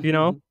 You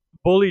know,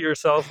 bully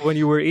yourself when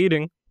you were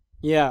eating."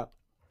 yeah.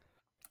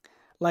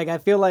 Like I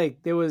feel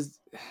like there was,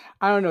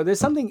 I don't know. There's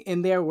something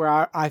in there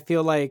where I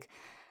feel like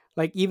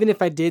even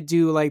if I did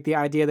do like the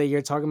idea that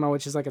you're talking about,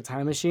 which is like a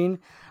time machine,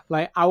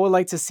 like I would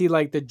like to see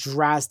like the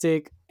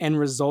drastic end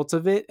result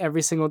of it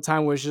every single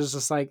time, which is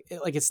just like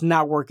it's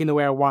not working the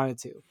way I wanted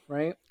to,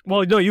 right?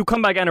 Well, no, you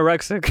come back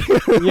anorexic.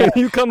 Yeah,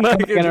 You come I come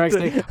back back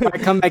anorexic, but I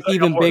come back like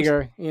even a horse.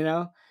 bigger, you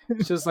know?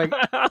 It's just like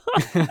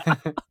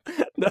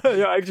No,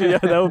 yeah, actually, yeah,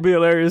 that would be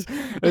hilarious.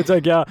 It's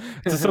like, yeah,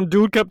 so some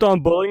dude kept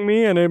on bullying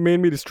me, and it made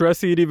me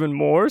stress eat even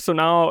more. So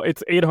now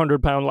it's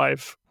 800 Pound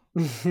Life.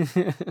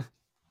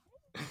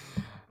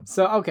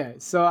 so okay,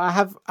 so I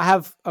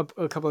have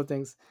a couple of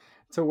things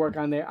to work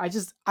on there.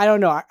 I don't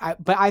know,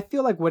 but I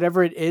feel like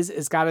whatever it is,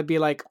 it's got to be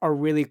like a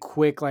really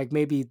quick, like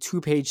maybe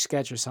 2 page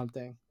sketch or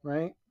something,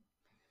 right?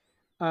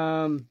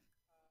 Um,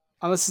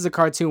 unless it's a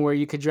cartoon where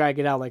you could drag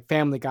it out like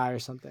Family Guy or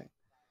something.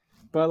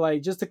 But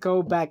like just to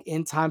go back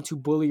in time to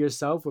bully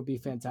yourself would be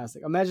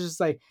fantastic. Imagine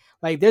just like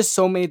there's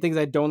so many things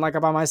I don't like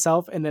about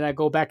myself, and then I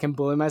go back and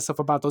bully myself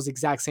about those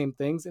exact same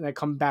things, and I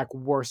come back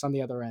worse on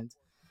the other end.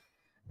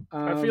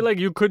 I feel Um, like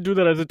you could do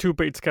that as a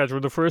two-page sketch, where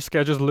the first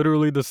sketch is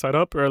literally the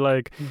setup, or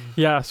like,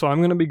 yeah, so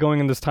I'm gonna be going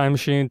in this time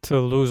machine to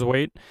lose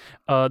weight.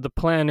 The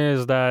plan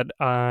is that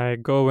I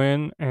go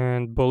in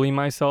and bully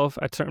myself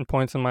at certain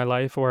points in my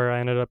life where I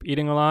ended up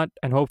eating a lot,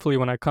 and hopefully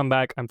when I come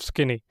back, I'm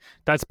skinny.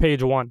 That's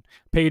page one.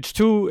 Page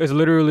two is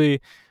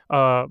literally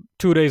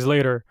 2 days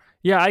later.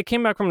 Yeah, I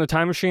came back from the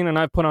time machine and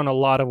I've put on a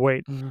lot of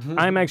weight.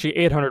 I'm actually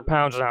 800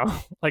 pounds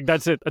now. Like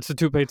that's it. That's a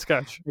two-page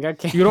sketch. like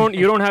I You can't.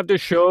 don't have to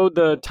show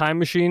the time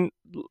machine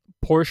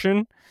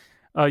portion.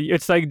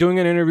 It's like doing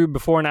an interview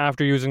before and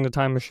after using the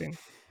time machine.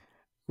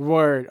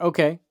 Word.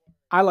 Okay,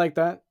 I like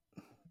that.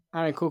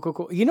 All right, cool, cool,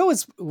 cool. You know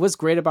what's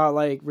great about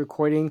like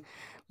recording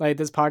like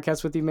this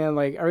podcast with you, man?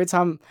 Like every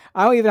time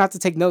I don't even have to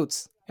take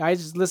notes. I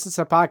just listen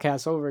to the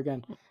podcast over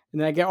again,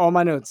 and then I get all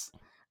my notes.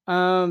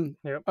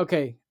 Yep.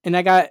 Okay, and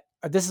I got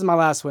this is my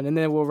last one, and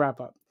then we'll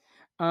wrap up.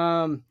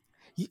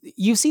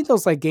 You've seen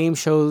those like game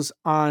shows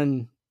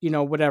on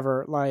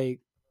whatever like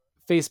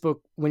Facebook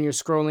when you're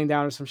scrolling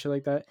down or some shit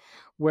like that,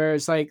 where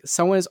it's like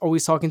someone is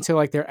always talking to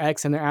like their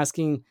ex and they're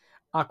asking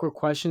awkward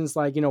questions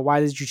like why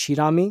did you cheat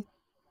on me?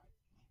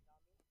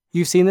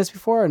 You've seen this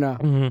before or no?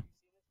 Hmm.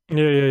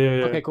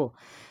 Yeah. Okay, cool.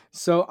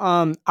 So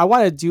I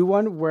want to do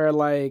one where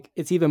like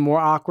it's even more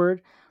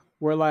awkward,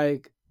 where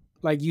like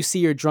you see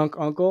your drunk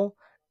uncle,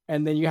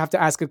 and then you have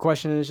to ask a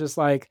question, and it's just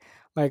like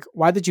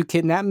why did you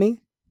kidnap me?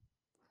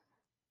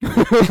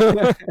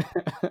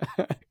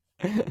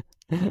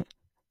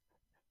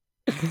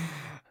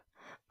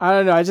 I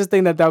don't know. I just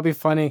think that would be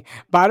funny,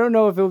 but I don't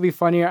know if it would be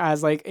funnier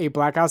as like a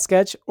blackout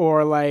sketch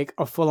or like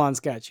a full on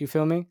sketch. You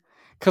feel me?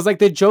 Because like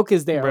the joke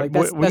is there. Right.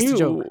 Like that's the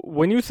joke.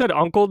 When you said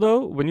uncle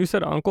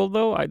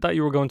though, I thought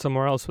you were going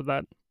somewhere else with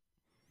that.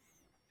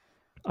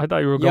 I thought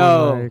you were going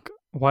Yo. like,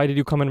 why did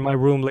you come in my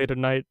room late at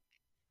night?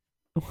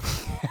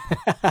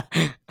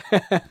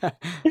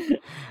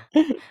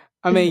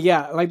 I mean,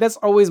 yeah, like that's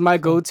always my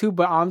go-to,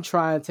 but I'm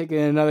trying to take it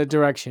in another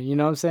direction. You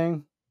know what I'm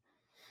saying?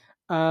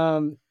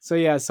 So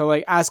yeah, so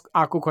like ask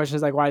awkward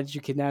questions like why did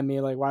you kidnap me?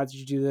 Like why did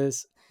you do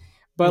this?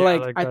 But Yeah, I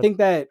like like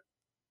that.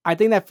 I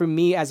think that for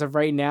me as of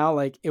right now,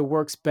 like it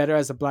works better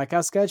as a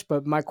blackout sketch.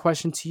 But my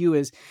question to you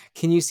is,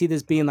 can you see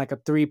this being like a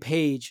 3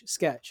 page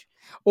sketch?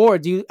 Or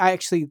do you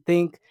actually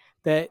think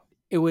that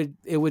it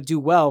would do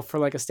well for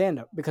like a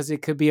stand-up because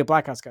it could be a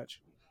blackout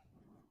sketch?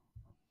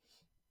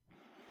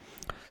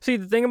 See,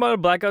 the thing about a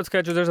blackout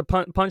sketch is there's a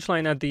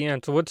punchline at the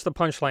end. So what's the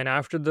punchline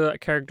after the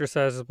character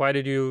says, "Why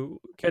did you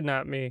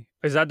kidnap me?"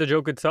 Is that the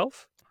joke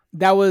itself?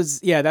 That's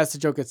the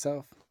joke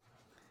itself.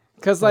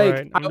 Because All like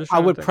right, I'm just I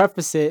trying to would think.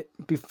 preface it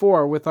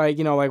before with like,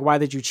 like, why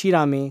did you cheat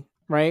on me,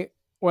 right?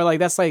 Or like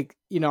that's like,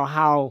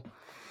 how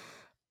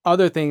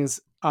other things,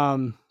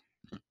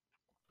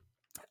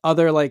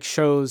 other like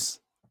shows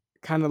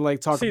kind of like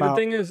talk See, the about.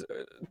 thing is,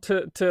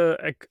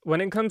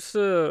 when it comes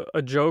to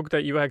a joke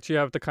that you actually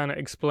have to kind of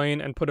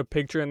explain and put a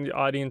picture in the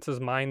audience's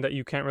mind that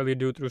you can't really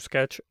do through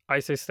sketch, I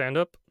say stand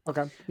up.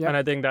 Okay. And Yep.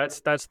 I think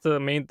that's the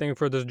main thing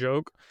for this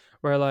joke,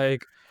 where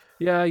like,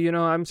 yeah,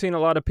 I'm seeing a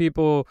lot of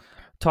people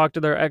talk to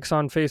their ex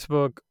on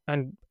Facebook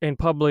and in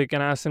public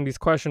and ask them these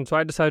questions. So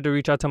I decided to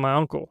reach out to my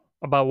uncle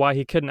about why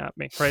he kidnapped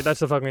me. Right?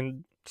 That's a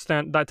fucking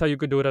stand. That's how you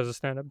could do it as a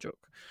stand-up joke.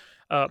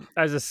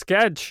 As a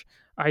sketch,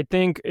 I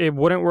think it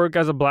wouldn't work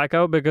as a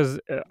blackout because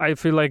I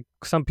feel like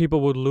some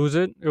people would lose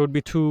it. It would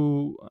be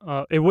too.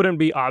 It wouldn't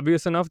be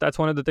obvious enough. That's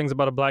one of the things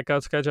about a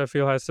blackout sketch. I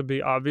feel has to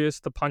be obvious.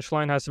 The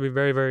punchline has to be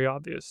very, very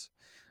obvious,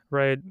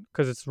 right?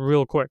 Because it's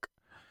real quick.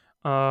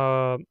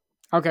 Uh,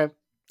 Okay.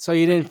 So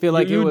you didn't feel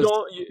like it you was.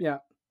 don't. Yeah.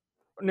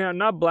 Yeah,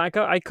 not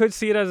blackout. I could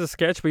see it as a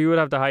sketch, but you would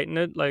have to heighten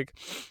it. Like,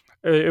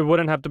 it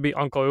wouldn't have to be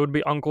uncle. It would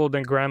be uncle,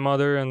 then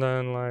grandmother, and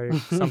then like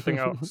something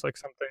else, like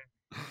something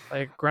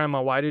like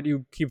grandma. Why did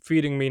you keep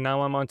feeding me?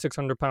 Now I'm on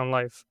 600 pound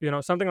life.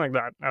 Something like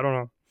that. I don't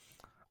know.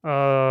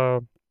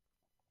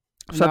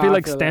 So No, I feel I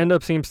like feel that. stand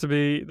up seems to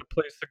be the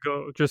place to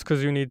go, just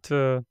because you need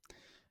to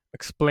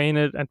explain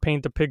it and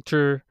paint the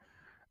picture,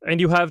 and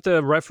you have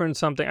to reference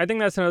something. I think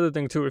that's another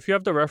thing too. If you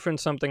have to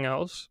reference something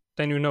else,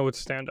 then it's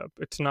stand up.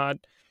 It's not.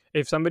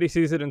 If somebody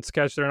sees it in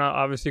sketch, they're not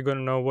obviously going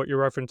to know what you're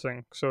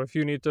referencing. So if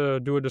you need to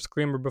do a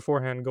disclaimer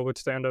beforehand, go with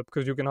stand up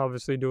because you can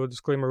obviously do a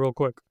disclaimer real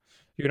quick.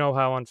 You know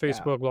how on Yeah.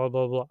 Facebook, blah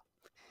blah blah.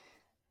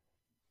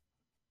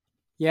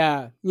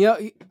 Yeah.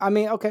 I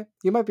mean, okay,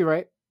 you might be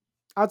right.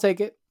 I'll take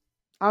it.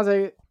 I'll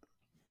take it.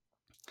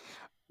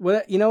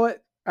 What you know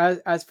what?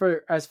 As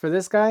for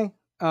this guy,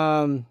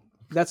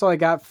 that's all I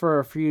got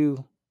for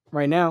you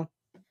right now.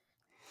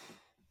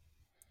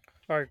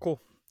 All right,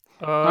 cool.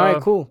 All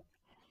right, cool.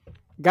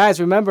 Guys,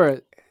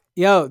 remember,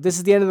 this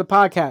is the end of the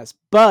podcast.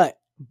 But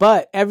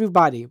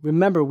everybody,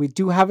 remember, we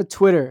do have a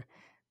Twitter,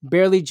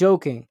 Barely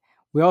Joking.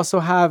 We also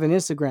have an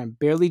Instagram,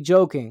 Barely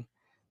Joking.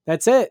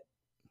 That's it.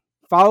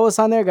 Follow us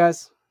on there,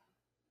 guys.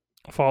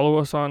 Follow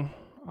us on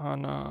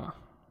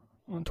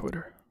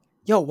Twitter.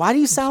 Yo, why do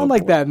you I'm so sound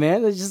like bored. that,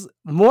 man? There's just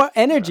more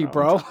energy, I'm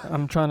bro.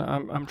 trying.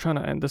 I'm trying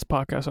to end this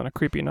podcast on a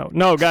creepy note.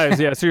 No, guys.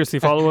 Yeah, seriously.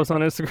 Follow us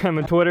on Instagram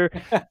and Twitter.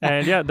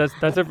 And yeah, that's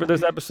it for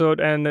this episode.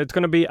 And it's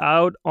gonna be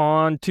out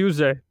on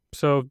Tuesday.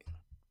 So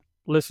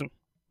listen.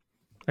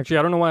 Actually,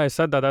 I don't know why I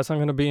said that. That's not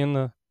gonna be in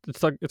the.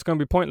 It's gonna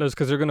be pointless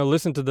because you're gonna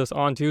listen to this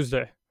on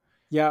Tuesday.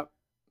 Yep.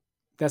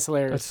 That's That's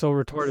hilarious. so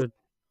retorted.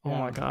 Oh Yeah.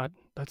 my god,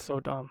 that's so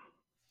dumb.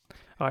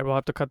 All right, we'll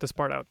have to cut this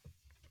part out.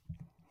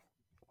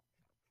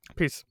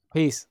 Peace.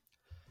 Peace.